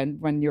know, and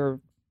when you're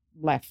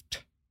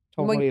left,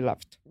 totally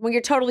left. When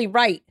you're totally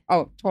right.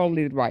 Oh,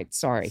 totally right.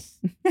 Sorry.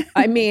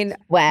 I mean,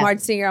 Wow. Marge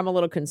Senior, I'm a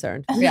little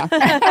concerned. Yeah.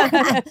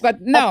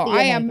 But no, Up the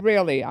I end. am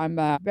really, I'm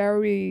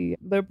very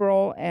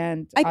liberal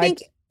and I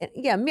think,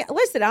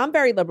 listen, I'm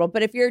very liberal,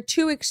 but if you're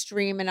too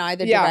extreme in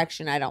either Yeah.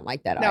 direction, I don't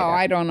like that either. no,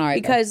 I don't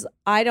either. Because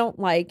I don't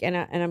like, and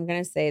I'm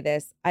going to say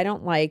this, I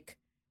don't like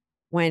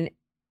when,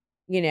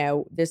 you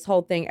know, this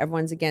whole thing,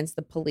 everyone's against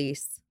the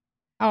police.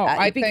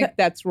 I think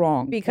that's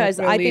wrong. Because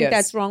That I really think is.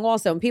 that's wrong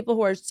also. And people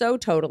who are so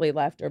totally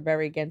left are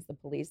very against the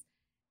police.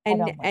 I And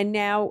don't like and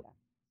now,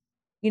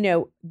 you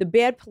know, the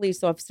bad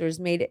police officers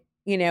made it,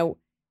 you know,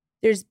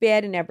 there's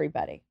bad in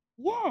everybody,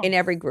 Yeah. in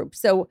every group.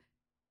 So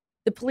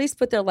the police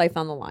put their life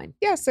on the line.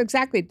 Yes,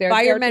 exactly. They're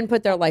Firemen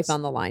put their life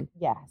on the line.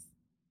 Yes.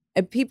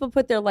 And people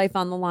put their life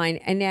on the line.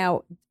 And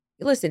now,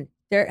 listen,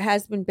 there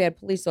has been bad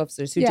police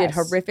officers who did Yes.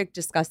 horrific,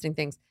 disgusting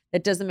things.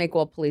 That doesn't make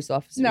all police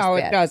officers No,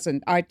 bad. it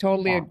doesn't. I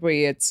totally No.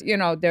 agree. It's, you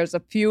know, there's a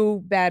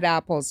few bad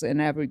apples in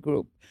every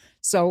group.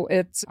 So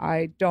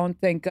I don't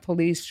think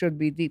police should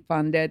be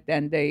defunded,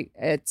 and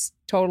it's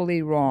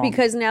totally wrong.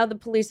 Because now the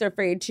police are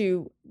afraid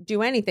to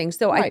do anything.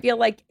 So I Right. feel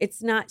like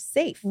it's not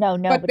safe. No,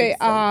 but they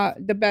safe.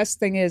 the best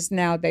thing is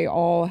now they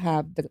all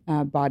have the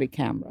body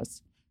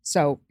cameras.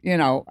 So, you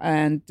know,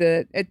 and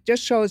it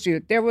just shows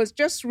you. There was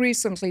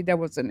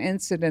an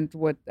incident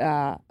with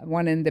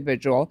one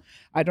individual.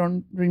 I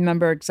don't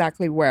remember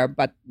exactly where,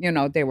 but, you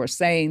know, they were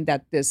saying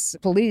that this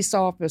police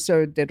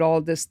officer did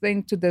all this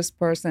thing to this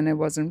person. It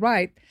wasn't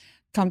right.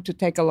 Come to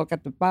take a look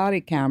at the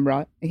body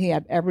camera. He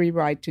had every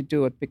right to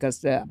do it because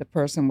the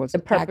person was The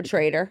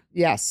perpetrator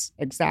Yes,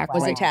 exactly.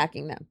 was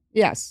attacking them.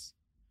 Yes.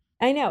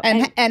 I know.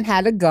 And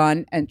had a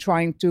gun and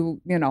trying to,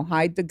 you know,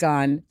 hide the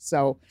gun.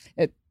 So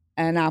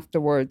and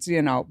afterwards,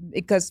 you know,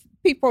 because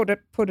people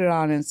put it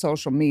on in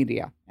social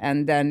media,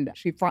 and then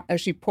she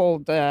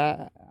pulled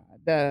the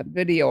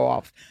video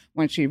off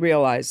when she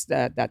realized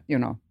that you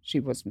know she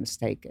was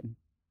mistaken.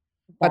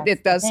 But That's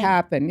it does the thing.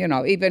 happen, you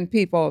know. Even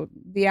people,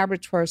 the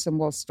average person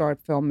will start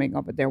filming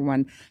over there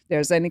when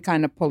there's any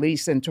kind of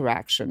police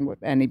interaction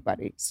with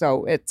anybody.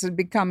 So it's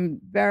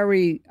become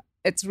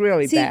it's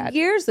really See, bad.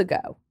 years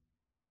ago,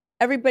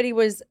 everybody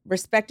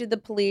respected the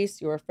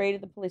police. You were afraid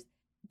of the police.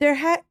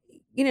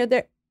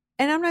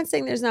 And I'm not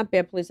saying there's not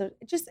bad police.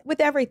 Just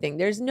with everything,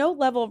 there's no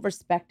level of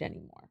respect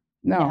anymore.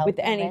 No. With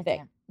there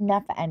anything. isn't.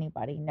 Not for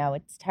anybody. No,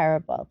 it's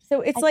terrible.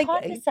 So it's I like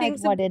can't decide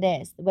things what it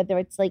is. Whether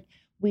it's like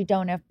we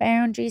don't have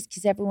boundaries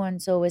because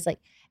everyone's always like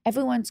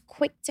everyone's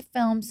quick to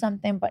film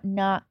something, but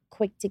not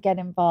quick to get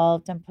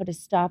involved and put a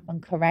stop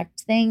and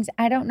correct things.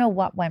 I don't know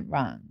what went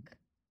wrong.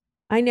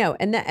 I know,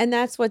 and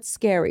that's what's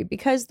scary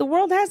because the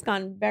world has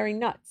gone very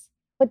nuts.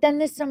 But then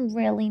there's some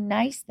really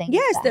nice things.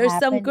 Yes, that there's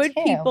some happen, good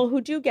too. people who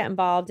do get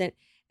involved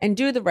and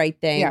do the right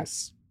thing.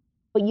 Yes.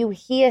 But you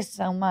hear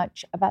so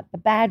much about the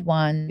bad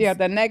ones. Yeah,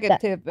 the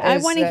negative I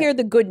is, want to hear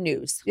the good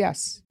news.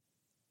 Yes.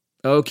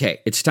 Okay,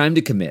 it's time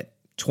to commit.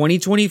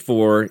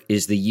 2024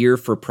 is the year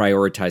for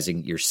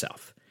prioritizing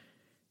yourself.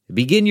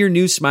 Begin your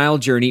new smile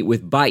journey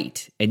with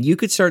Byte, and you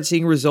could start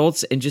seeing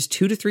results in just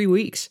 2 to 3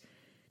 weeks.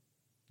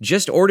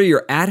 Just order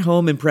your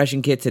at-home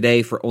impression kit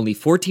today for only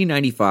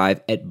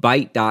 $14.95 at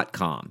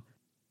Byte.com.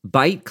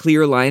 Byte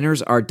clear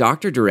liners are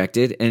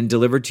doctor-directed and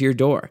delivered to your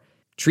door.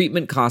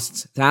 Treatment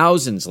costs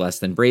thousands less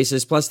than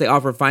braces, plus they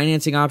offer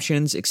financing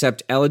options,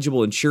 accept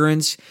eligible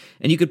insurance,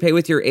 and you could pay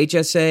with your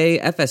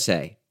HSA,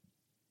 FSA.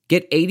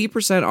 Get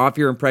 80% off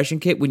your impression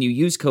kit when you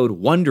use code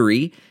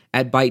WONDERY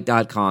at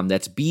Byte.com.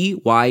 That's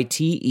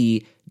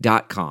BYTE.com.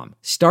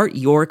 Start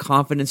your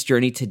confidence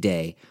journey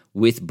today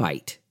with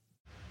Byte.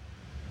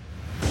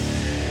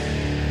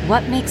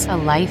 What makes a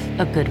life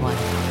a good one?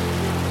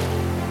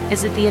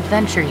 Is it the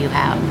adventure you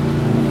have?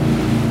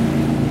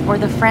 Or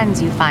the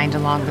friends you find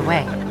along the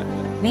way?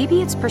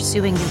 Maybe it's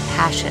pursuing your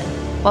passion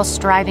while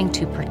striving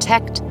to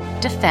protect,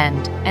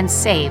 defend, and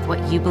save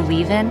what you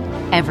believe in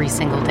every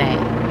single day.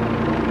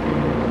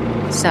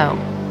 So,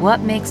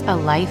 what makes a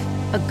life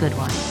a good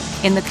one?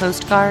 In the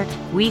Coast Guard,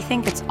 we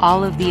think it's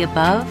all of the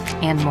above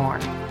and more,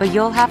 but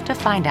you'll have to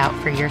find out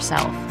for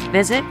yourself.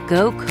 Visit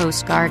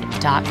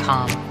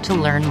gocoastguard.com to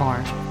learn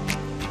more.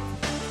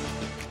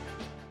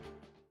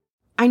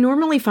 I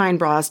normally find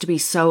bras to be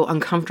so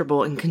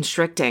uncomfortable and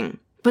constricting,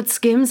 but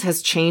Skims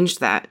has changed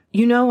that.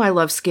 You know I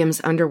love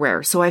Skims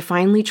underwear, so I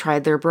finally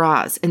tried their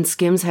bras, and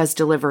Skims has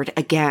delivered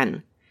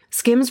again.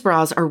 Skims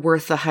bras are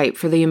worth the hype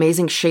for the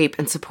amazing shape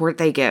and support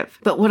they give,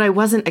 but what I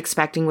wasn't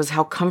expecting was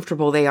how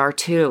comfortable they are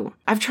too.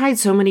 I've tried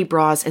so many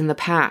bras in the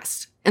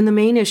past, and the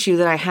main issue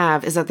that I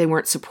have is that they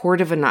weren't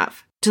supportive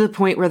enough, to the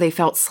point where they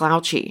felt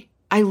slouchy.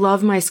 I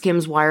love my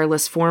Skims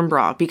wireless form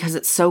bra because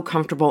it's so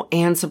comfortable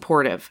and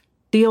supportive.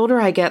 The older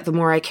I get, the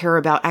more I care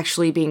about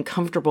actually being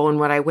comfortable in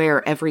what I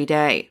wear every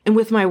day. And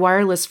with my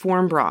wireless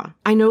form bra,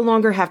 I no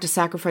longer have to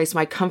sacrifice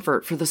my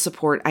comfort for the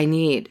support I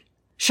need.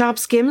 Shop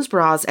Skims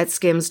bras at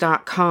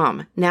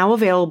skims.com, now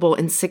available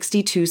in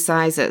 62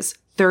 sizes,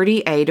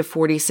 30A to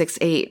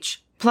 46H.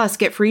 Plus,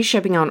 get free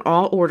shipping on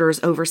all orders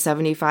over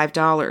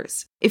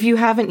 $75. If you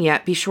haven't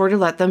yet, be sure to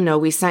let them know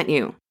we sent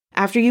you.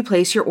 After you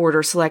place your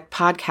order, select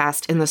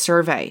podcast in the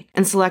survey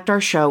and select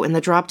our show in the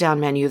drop-down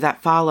menu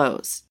that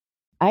follows.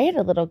 I had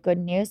a little good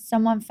news.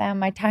 Someone found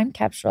my time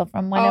capsule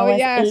from when I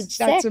was age 6.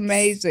 That's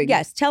amazing.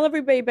 Yes, tell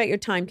everybody about your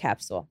time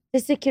capsule.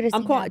 This is the cutest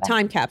I'm thing calling ever.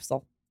 time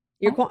capsule.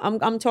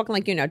 I'm talking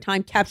like,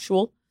 time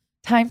capsule.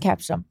 Time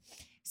capsule.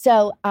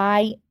 So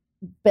I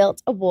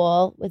built a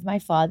wall with my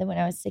father when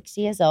I was 6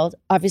 years old.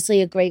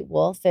 Obviously a great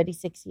wall.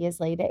 36 years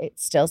later,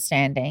 it's still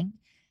standing.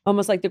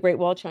 Almost like the Great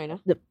Wall of China.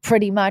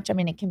 Pretty much. I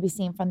mean, it can be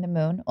seen from the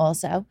moon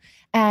also.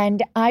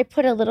 And I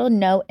put a little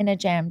note in a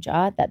jam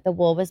jar that the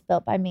wall was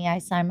built by me. I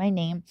signed my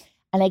name.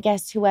 And I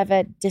guess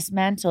whoever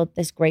dismantled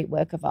this great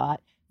work of art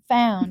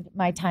found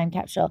my time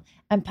capsule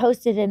and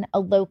posted in a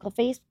local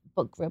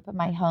Facebook group in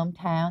my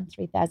hometown,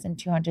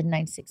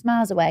 3,296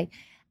 miles away.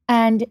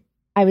 And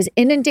I was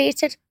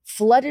inundated,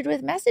 flooded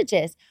with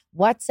messages,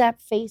 WhatsApp,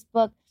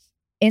 Facebook,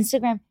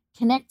 Instagram,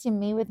 connecting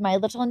me with my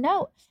little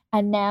note.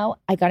 And now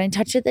I got in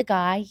touch with the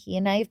guy. He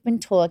and I have been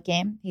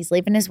talking. He's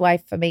leaving his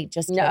wife for me.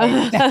 Just kidding.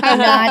 Not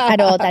at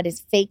all. That is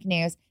fake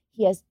news.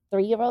 He has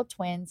 3-year-old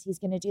twins. He's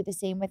going to do the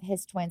same with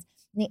his twins.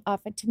 And he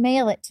offered to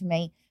mail it to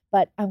me,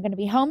 but I'm going to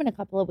be home in a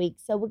couple of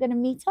weeks. So we're going to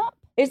meet up.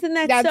 Isn't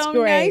that That's so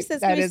great. nice?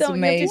 That's That gonna be is so,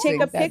 you have to take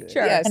amazing. a That is-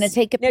 picture. yes. I'm going to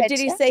take a Now, picture. did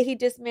he say he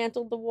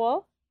dismantled the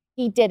wall?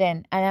 He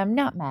didn't. And I'm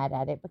not mad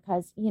at it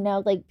because,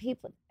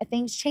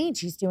 things change.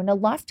 He's doing a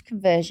loft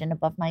conversion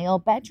above my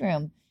old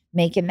bedroom,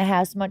 making the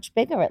house much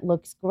bigger. It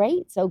looks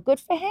great. So good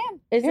for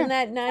him. Isn't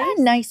that nice?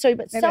 A nice story.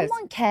 But It is.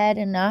 someone cared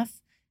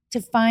enough to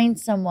find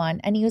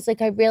someone. And he was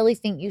like, I really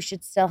think you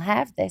should still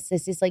have this.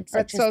 This is like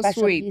such That's a so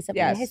special sweet. piece of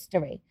Yes. my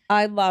history.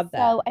 I love that.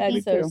 So I That's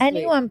think so sweet.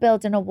 anyone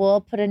building a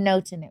wall, put a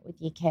note in it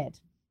with your kid.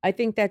 I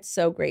think that's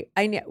so great.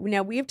 I know.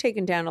 Now we've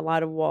taken down a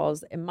lot of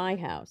walls in my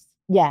house,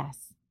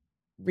 Yes.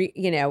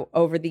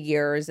 over the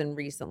years and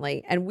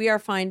recently, and we are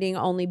finding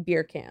only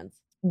beer cans,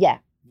 Yeah.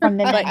 From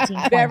the but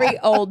 1920s. very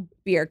old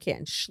beer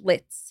cans,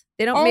 Schlitz.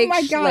 They don't Oh make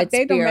my Schlitz God,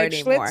 they don't beer make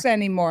anymore. Schlitz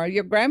anymore.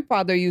 Your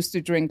grandfather used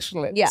to drink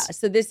Schlitz. Yeah,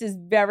 so this is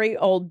very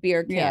old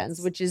beer cans,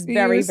 Yes. which is He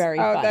very, used- very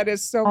Oh, fun. that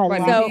is so I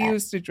funny. love He that.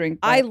 used to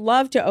drink that. I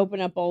love to open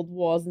up old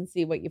walls and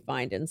see what you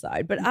find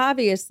inside. But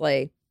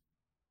obviously,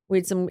 we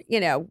had some,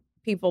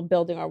 people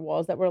building our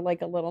walls that were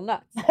like a little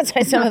nuts. That's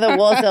why some of the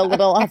walls are a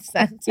little off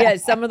center. Yeah,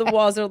 some of the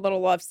walls are a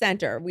little off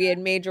center. We had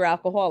major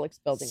alcoholics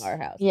building our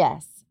house.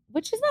 Yes.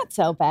 Which is not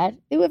so bad.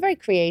 They were very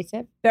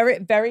creative. Very,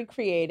 very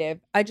creative.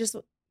 I just,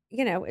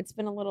 it's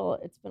been a little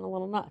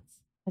nuts.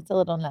 It's a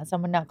little nuts.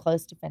 I'm not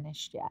close to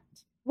finished yet.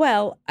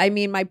 Well, I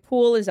mean, my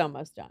pool is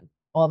almost done.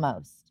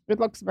 Almost. It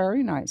looks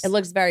very nice. It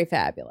looks very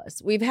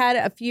fabulous. We've had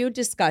a few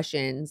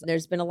discussions.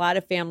 There's been a lot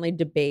of family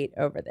debate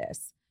over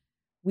this.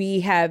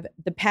 The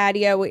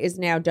patio is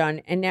now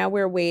done, and now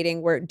we're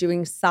waiting. We're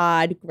doing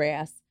sod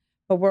grass,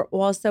 but we're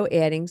also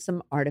adding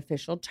some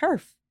artificial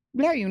turf.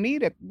 Yeah, you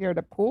need it near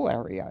the pool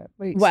area at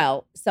least.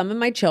 Well, some of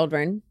my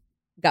children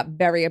got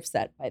very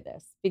upset by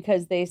this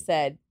because they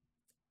said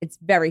it's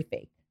very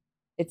fake.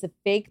 It's a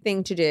fake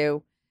thing to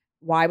do.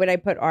 Why would I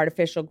put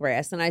artificial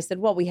grass? And I said,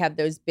 well, we have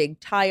those big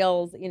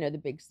tiles,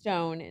 the big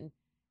stone.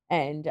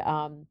 And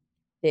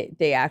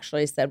they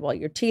actually said, well,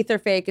 your teeth are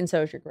fake and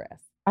so is your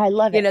grass. I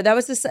love it. That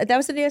was a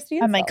nasty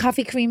insult. And my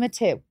coffee creamer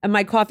too. And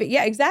my coffee.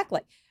 Yeah,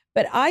 exactly.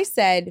 But I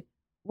said,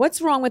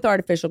 what's wrong with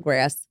artificial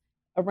grass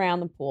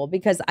around the pool?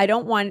 Because I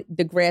don't want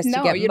the grass to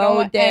get you don't mowed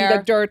want, there. and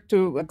the dirt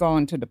to go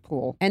into the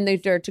pool. And the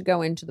dirt to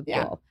go into the pool.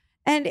 Yeah.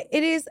 And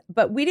it is,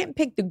 but we didn't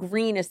pick the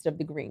greenest of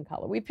the green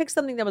color. We picked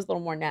something that was a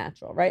little more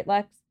natural, right,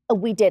 Lex? Oh,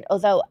 we did.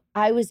 Although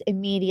I was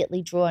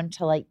immediately drawn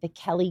to like the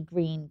Kelly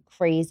green,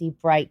 crazy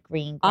bright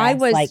green grass, I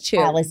was like too.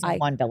 Alice in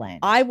Wonderland.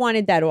 I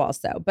wanted that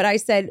also. But I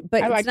said,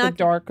 but I it's like not the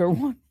darker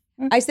one.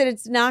 I said,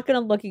 it's not going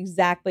to look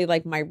exactly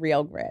like my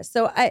real grass.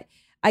 So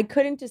I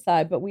couldn't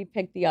decide, but we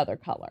picked the other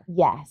color.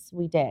 Yes,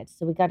 we did.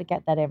 So we got to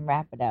get that in,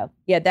 wrap it up.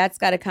 Yeah, that's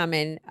got to come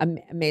in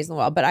amazing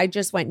well. But I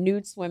just went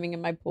nude swimming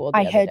in my pool.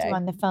 I heard you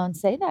on the phone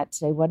say that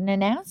today. What an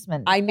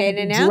announcement. I made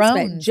an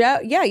announcement. Joe,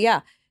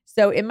 yeah.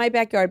 So in my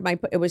backyard,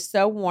 it was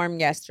so warm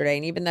yesterday.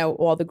 And even though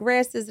all the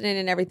grass isn't in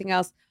and everything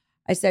else,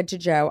 I said to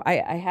Joe, I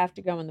have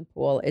to go in the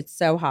pool. It's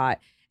so hot.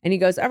 And he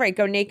goes, all right,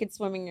 go naked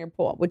swimming in your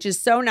pool, which is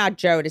so not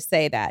Joe to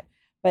say that.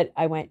 But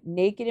I went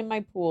naked in my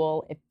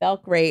pool. It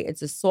felt great.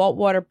 It's a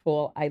saltwater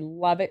pool. I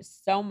love it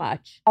so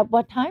much. At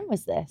what time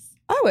was this?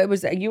 Oh, it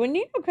was, you and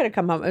Nino could have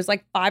come home. It was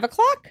like 5:00.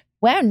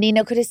 Wow,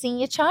 Nino could have seen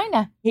your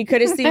china. He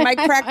could have seen my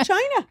cracked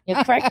china.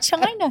 Your cracked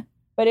china.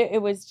 But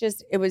it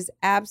was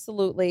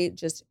absolutely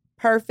just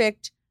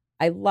perfect.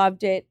 I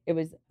loved it.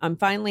 I'm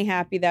finally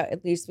happy that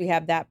at least we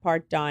have that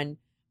part done.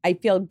 I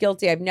feel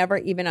guilty. I've never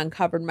even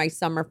uncovered my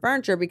summer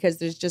furniture because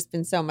there's just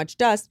been so much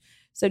dust.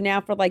 So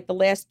now for like the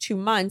last 2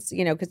 months,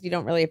 you know, because you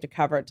don't really have to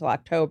cover it till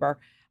October,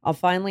 I'll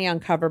finally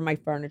uncover my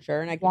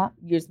furniture and I can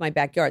use my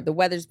backyard. The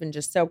weather's been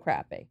just so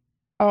crappy.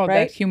 Oh,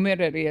 right? that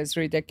humidity is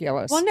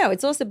ridiculous. Well, no,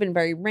 it's also been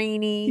very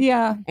rainy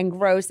and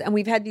gross. And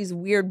we've had these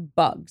weird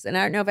bugs. And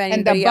I don't know if anybody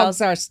and the bugs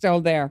else are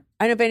still there.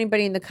 I don't know if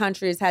anybody in the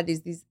country has had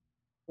these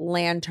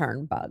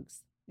lantern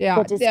bugs.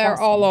 Yeah,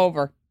 they're all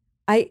over.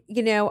 I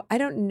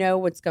don't know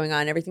what's going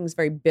on. Everything's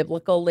very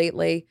biblical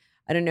lately.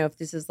 I don't know if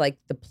this is like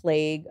the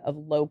plague of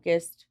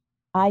locust.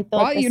 I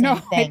thought the same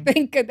thing. I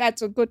think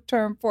that's a good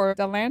term for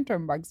the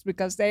lantern bugs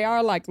because they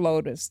are like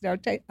lotus. They're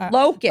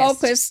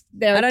locusts.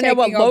 I don't know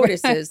what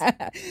lotus is.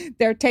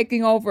 They're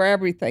taking over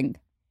everything.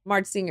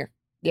 Marge Senior.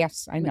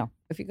 Yes, I know.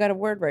 If you got a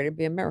word right, it'd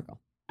be a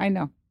miracle. I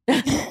know.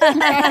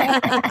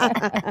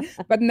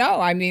 But no,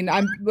 I mean,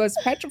 I was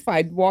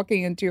petrified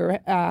walking into your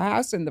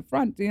house in the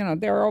front. You know,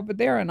 they're over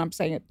there, and I'm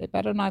saying, they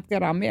better not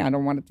get on me. I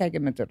don't want to take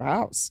them into the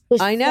house.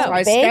 I know. So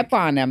I step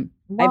on them.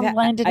 One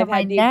landed on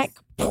my neck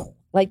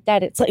like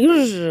that. It's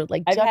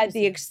like I've had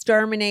the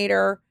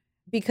exterminator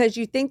because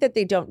you think that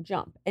they don't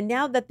jump. And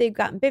now that they've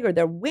gotten bigger,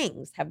 their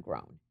wings have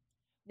grown.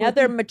 Now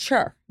they're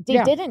mature.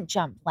 They didn't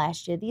jump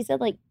last year. These are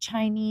like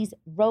Chinese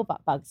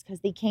robot bugs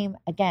because they came,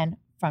 again,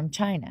 from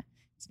China.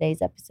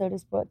 Today's episode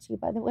is brought to you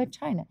by the word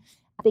China.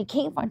 They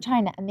came from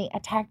China and they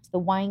attacked the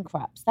wine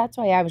crops. That's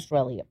why I was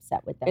really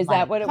upset with them. Is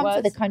that what it was? Come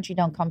for the country,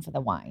 don't come for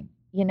the wine.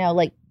 You know,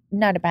 like,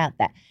 not about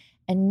that.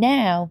 And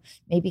now,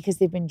 maybe because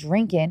they've been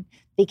drinking,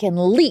 they can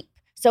leap.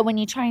 So when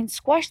you try and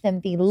squash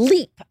them, they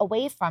leap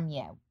away from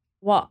you.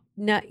 Well,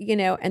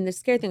 and the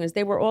scary thing was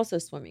they were also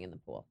swimming in the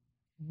pool.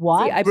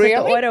 What? See, I put the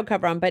auto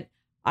cover on, but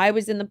I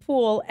was in the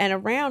pool and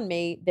around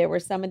me, there were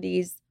some of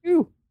these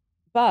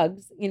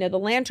bugs, the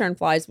lantern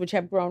flies, which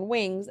have grown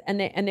wings, and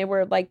they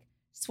were like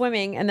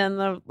swimming. And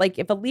then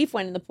if a leaf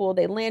went in the pool,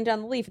 they land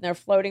on the leaf and they're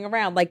floating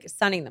around, like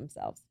sunning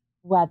themselves.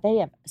 Wow, they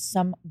have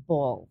some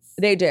balls.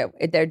 They do.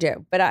 They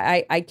do. But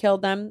I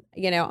killed them.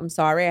 I'm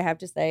sorry. I have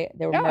to say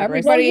they were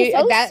murderous. Everybody,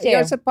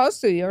 you're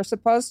supposed to. You're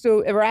supposed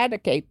to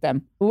eradicate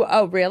them.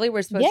 Oh, really?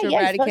 We're supposed to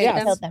eradicate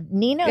them? Kill them.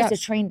 Nino's a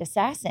trained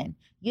assassin.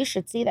 You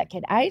should see that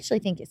kid. I actually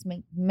think it's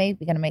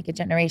maybe going to make a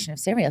generation of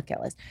serial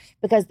killers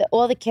because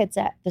all the kids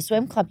at the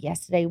swim club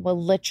yesterday were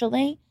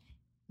literally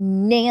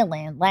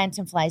nailing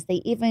lanternflies.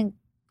 They even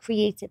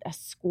created a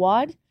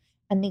squad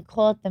and they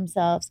called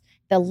themselves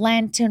the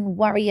Lantern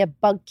Warrior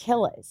Bug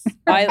Killers.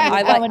 I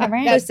like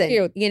around.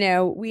 Listen,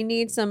 we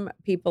need some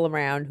people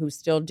around who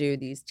still do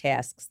these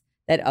tasks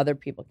that other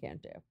people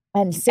can't do.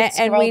 And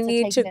we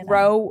need to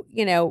grow,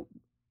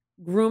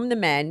 groom the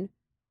men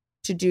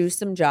to do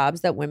some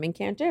jobs that women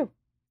can't do.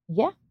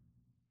 Yeah.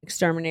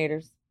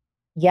 Exterminators.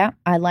 Yeah,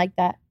 I like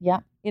that. Yeah.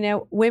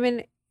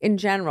 Women in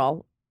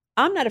general,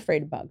 I'm not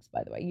afraid of bugs,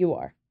 by the way. You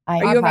are. Are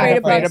you afraid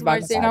of bugs,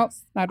 Marcy? No,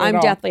 not at I'm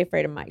all. deathly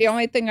afraid of mice. The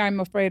only thing I'm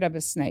afraid of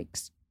is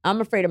snakes.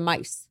 I'm afraid of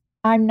mice.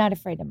 I'm not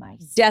afraid of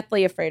mice.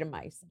 Deathly afraid of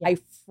mice. Yeah. I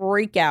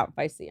freak out if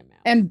I see a mouse.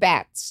 And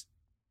bats.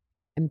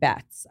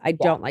 I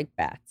don't like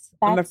bats.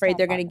 I'm afraid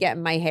they're going to get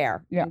in my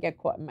hair. Yeah. And get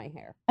caught in my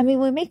hair. I mean,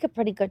 we make a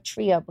pretty good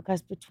trio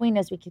because between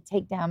us, we could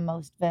take down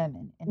most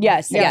vermin.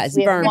 Yes,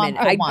 vermin.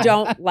 I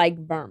don't like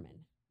vermin.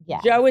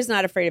 Yeah. Joe is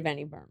not afraid of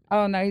any vermin.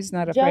 Oh, no, he's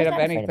not afraid of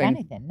anything. Afraid of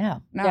anything.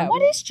 No.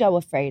 What is Joe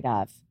afraid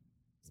of?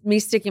 Me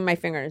sticking my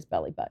finger in his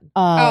belly button.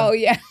 Oh,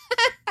 yeah.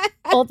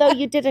 Although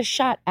you did a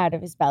shot out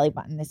of his belly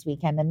button this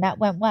weekend and that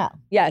went well.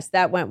 Yes,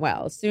 that went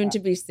well. Soon to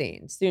be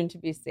seen.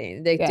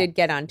 They did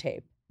get on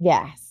tape.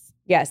 Yes.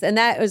 Yes. And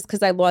that was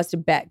because I lost a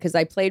bet because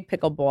I played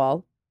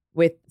pickleball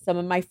with some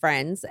of my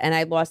friends and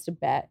I lost a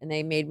bet and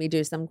they made me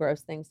do some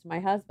gross things to my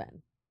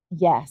husband.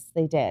 Yes,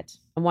 they did.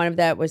 And one of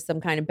that was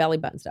some kind of belly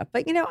button stuff.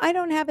 But, I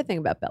don't have a thing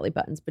about belly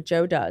buttons, but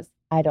Joe does.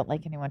 I don't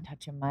like anyone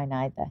touching mine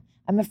either.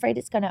 I'm afraid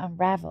it's going to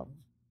unravel.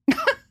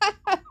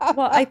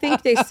 Well, I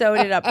think they sewed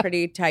it up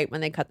pretty tight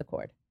when they cut the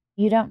cord.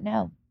 You don't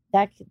know.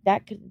 That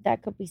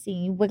could be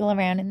seen. You wiggle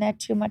around in there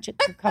too much, it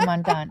could come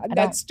undone.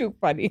 That's too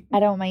funny. I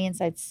don't want my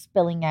insides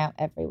spilling out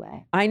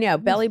everywhere. I know.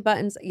 Belly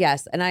buttons,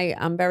 yes. And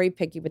I'm very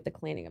picky with the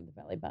cleaning of the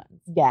belly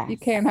buttons. Yeah. You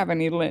can't have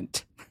any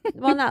lint.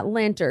 Well, not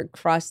lint or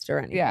crust or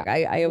anything. Yeah.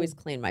 I always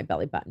clean my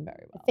belly button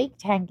very well. The fake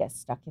tan gets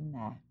stuck in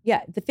there.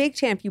 Yeah. The fake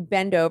tan, if you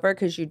bend over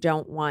because you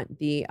don't want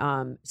the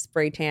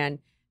spray tan,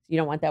 you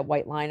don't want that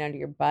white line under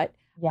your butt.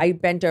 Yeah. I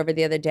bent over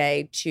the other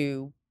day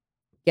to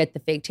get the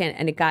fake tan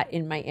and it got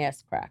in my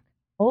ass crack.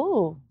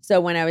 Oh.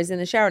 So when I was in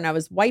the shower and I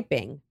was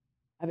wiping,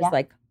 I was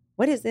like,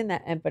 what is in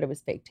that? But it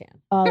was fake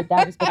tan. Oh,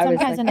 that was, but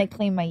sometimes when I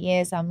clean my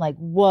ears, I'm like,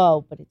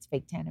 whoa, but it's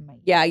fake tan in my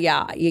ears.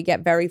 Yeah. You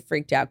get very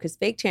freaked out because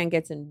fake tan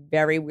gets in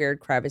very weird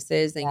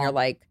crevices and you're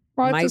like,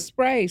 well, it's a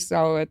spray.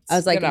 So it's, I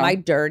was like, am I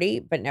dirty?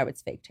 But no,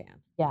 it's fake tan.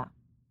 Yeah.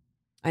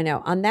 I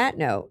know. On that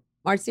note,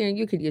 Marcia,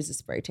 you could use a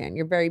spray tan.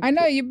 You're very, I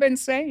know you've been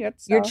saying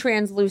it. So. You're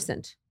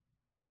translucent.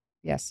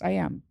 Yes, I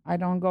am. I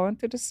don't go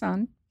into the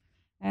sun.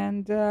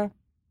 And,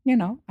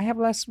 I have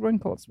less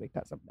wrinkles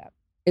because of that.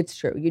 It's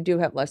true. You do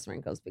have less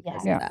wrinkles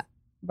because of that.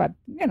 But,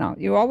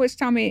 you always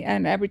tell me,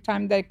 and every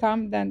time they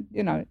come, then,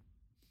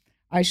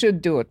 I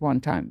should do it one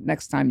time.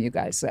 Next time you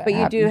guys. But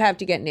you do have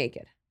to get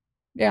naked.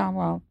 Yeah,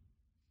 well,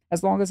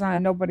 as long as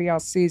nobody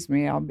else sees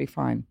me, I'll be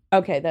fine.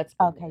 Okay, that's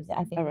good. Okay,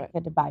 I think we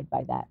could abide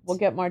by that. We'll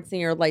get Marge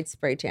Senior a light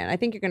spray tan. I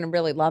think you're going to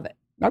really love it.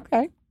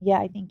 Okay. Yeah,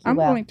 I think I'm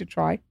will. willing to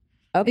try.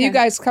 Okay. You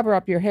guys cover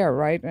up your hair,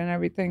 right, and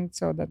everything,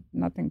 so that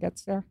nothing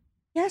gets there.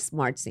 Yes,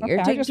 Marge Senior.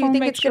 Okay, Do you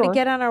think it's going to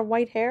get on our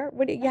white hair?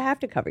 You have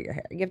to cover your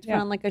hair. You have to put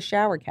on like a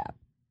shower cap.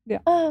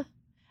 Yeah.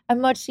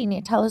 And Marge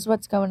Senior, tell us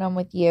what's going on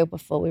with you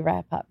before we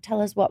wrap up.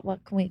 Tell us what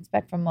can we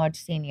expect from Marge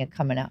Senior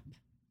coming up?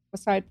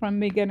 Aside from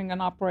me getting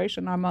an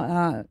operation,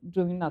 I'm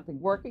doing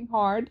nothing. Working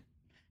hard,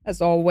 as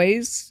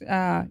always.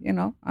 I'm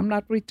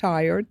not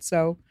retired,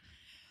 so.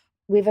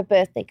 We have a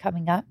birthday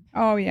coming up.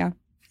 Oh, yeah.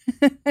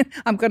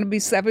 I'm going to be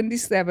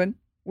 77,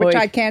 which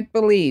I can't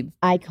believe.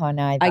 I can't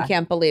either. I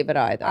can't believe it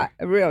either.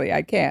 Really,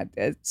 I can't.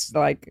 It's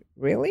like,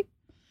 really?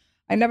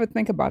 I never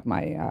think about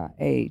my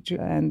age.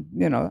 And,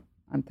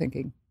 I'm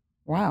thinking,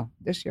 wow,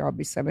 this year I'll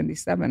be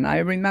 77. I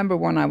remember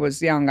when I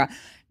was young,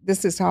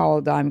 this is how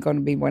old I'm going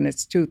to be when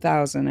it's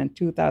 2000. And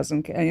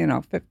 2000,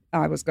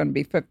 I was going to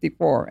be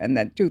 54. And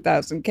then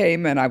 2000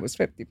 came and I was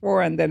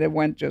 54. And then it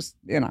went just,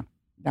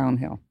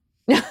 downhill.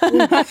 What's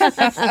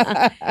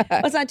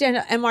not doing?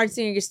 And Marge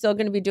Senior, you're still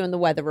going to be doing the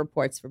weather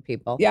reports for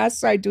people.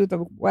 Yes, I do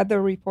the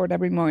weather report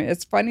every morning.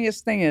 It's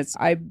funniest thing is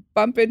I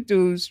bump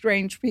into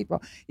strange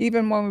people.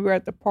 Even when we were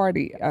at the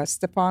party,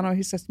 Stefano,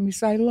 he says to me,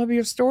 I love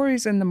your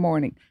stories in the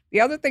morning.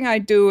 The other thing I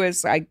do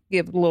is I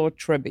give a little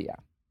trivia,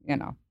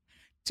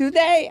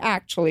 Today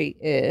actually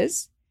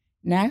is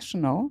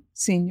National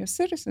Senior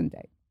Citizen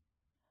Day.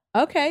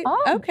 Okay.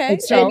 Oh, okay.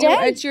 it's your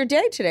day. It's your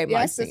day today, Marge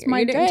Yes, Senior. it's my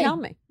You didn't day. tell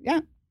me. Yeah.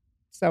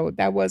 So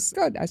that was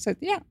good. I said,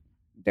 yeah,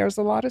 there's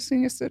a lot of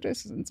senior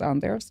citizens on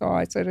there. So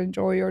I said,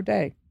 enjoy your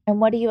day. And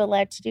what are you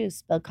allowed to do?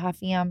 Spill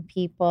coffee on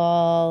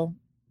people?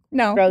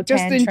 No, Throw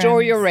just enjoy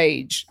your tantrums?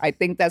 age. I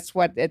think that's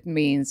what it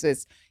means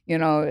is,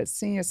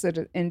 senior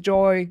citizen,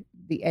 enjoy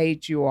the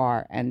age you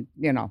are. And,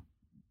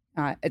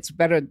 it's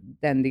better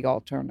than the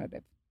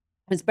alternative.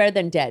 It's better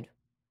than dead.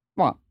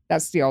 Well,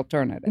 that's the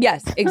alternative.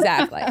 Yes,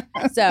 exactly.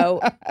 So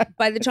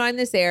by the time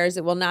this airs,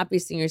 it will not be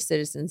Senior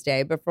Citizens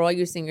Day. But for all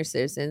you senior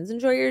citizens,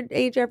 enjoy your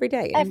age every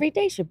day. And Every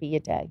day should be your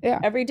day. Yeah,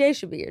 every day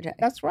should be your day.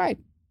 that's right.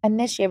 And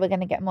this year we're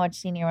going to get Marge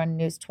Senior on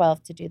News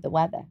 12 to do the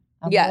weather.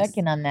 I'm Yes.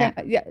 working on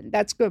that. Yeah,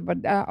 that's good.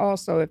 But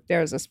also, if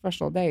there's a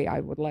special day, I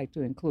would like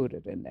to include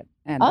it in it.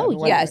 And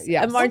Oh, Yes.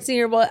 And Marge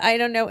Senior, well, I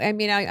don't know. I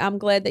mean, I'm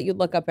glad that you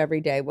look up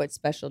every day what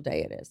special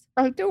day it is.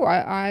 I do.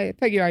 I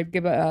figure I'd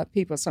give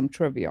people some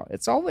trivia.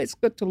 It's always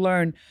good to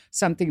learn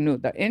something new.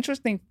 The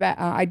interesting fact,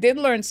 I did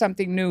learn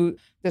something new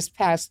this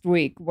past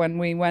week when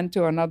we went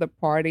to another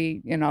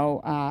party,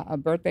 a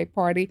birthday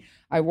party.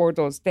 I wore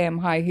those damn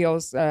high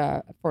heels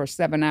for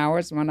 7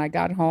 hours. When I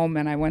got home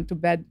and I went to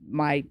bed,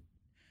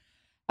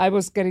 I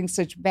was getting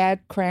such bad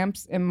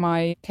cramps in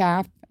my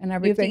calf and You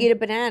have everything. to eat a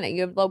banana.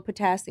 You have low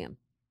potassium.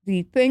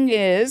 The thing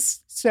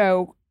is,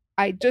 so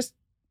I just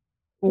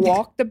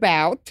walked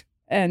about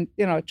and,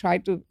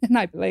 tried to, and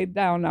I laid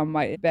down on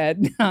my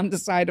bed on the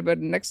side of it.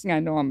 And next thing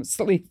I know, I'm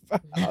asleep.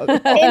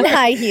 In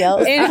high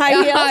heels. In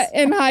high heels?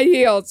 In high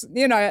heels.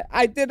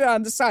 I did it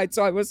on the side.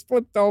 So I was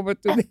flipped over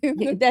to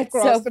That's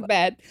across so the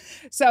bed.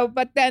 So,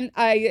 but then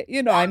I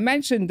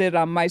mentioned it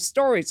on my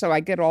story. So I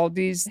get all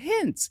these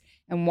hints.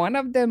 And one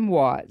of them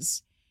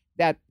was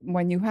that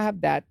when you have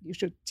that, you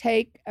should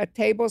take a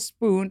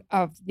tablespoon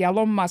of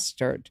yellow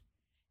mustard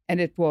and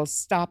it will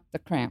stop the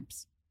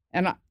cramps.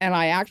 And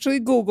I actually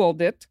Googled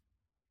it.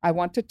 I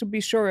wanted to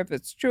be sure if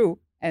it's true.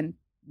 And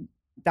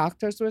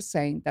doctors were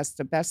saying that's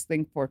the best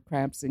thing for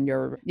cramps in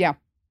your,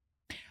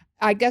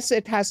 I guess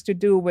it has to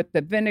do with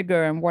the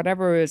vinegar and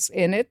whatever is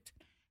in it,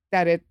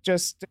 that it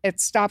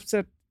stops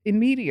it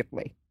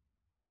immediately.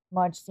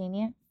 Marge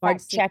Senior,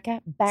 Marge fact checker,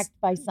 backed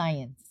by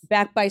science.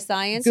 Backed by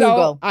science.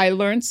 Google. So I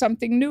learned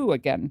something new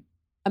again.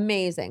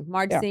 Amazing.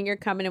 Marge Yeah. Senior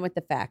coming in with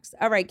the facts.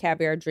 All right,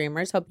 Caviar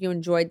Dreamers. Hope you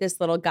enjoyed this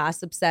little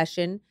gossip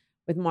session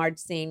with Marge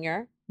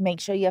Senior. Make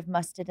sure you have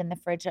mustard in the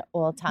fridge at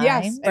all times.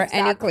 Yes. For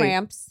any Exactly.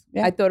 cramps,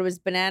 Yeah. I thought it was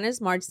bananas.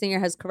 Marge Senior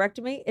has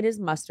corrected me. It is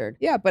mustard.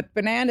 Yeah, but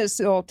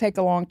bananas will take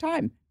a long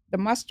time. The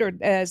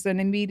mustard has an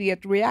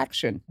immediate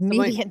reaction.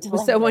 Immediate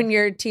So when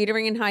you're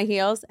teetering in high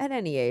heels at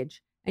any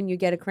age and you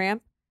get a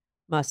cramp,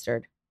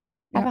 mustard.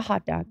 Have a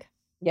hot dog.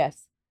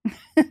 Yes.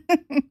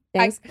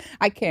 Thanks.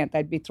 I can't.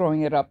 I'd be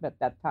throwing it up at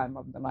that time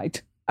of the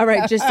night. All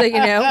right, just so you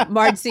know,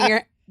 Marge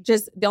Senior,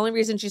 just the only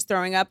reason she's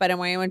throwing up, I don't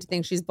want anyone to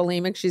think she's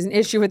bulimic. She's an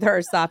issue with her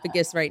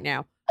esophagus right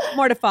now.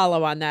 More to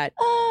follow on that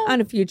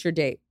on a future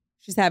date.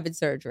 She's having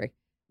surgery.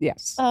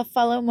 Yes.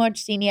 Follow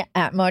Marge Senior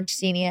at Marge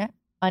Senior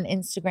on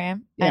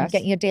Instagram and Yes.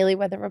 get your daily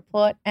weather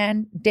report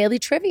and daily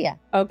trivia.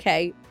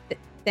 Okay.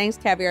 Thanks,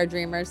 Caviar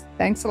Dreamers.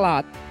 Thanks a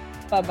lot.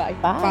 Bye-bye.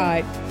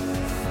 Bye. Bye.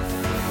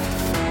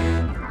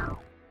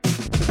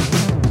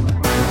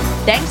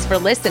 Thanks for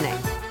listening.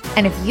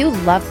 And if you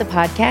love the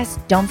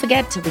podcast, don't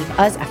forget to leave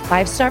us a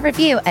 5-star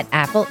review at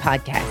Apple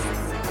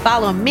Podcasts.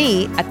 Follow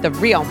me at The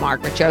Real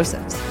Margaret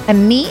Josephs.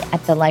 And me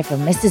at The Life of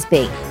Mrs.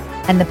 B.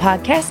 And the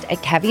podcast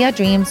at Caviar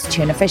Dreams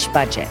Tuna Fish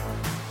Budget.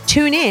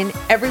 Tune in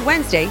every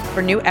Wednesday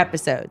for new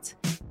episodes.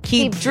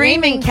 Keep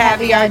dreaming,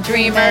 caviar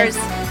dreamers.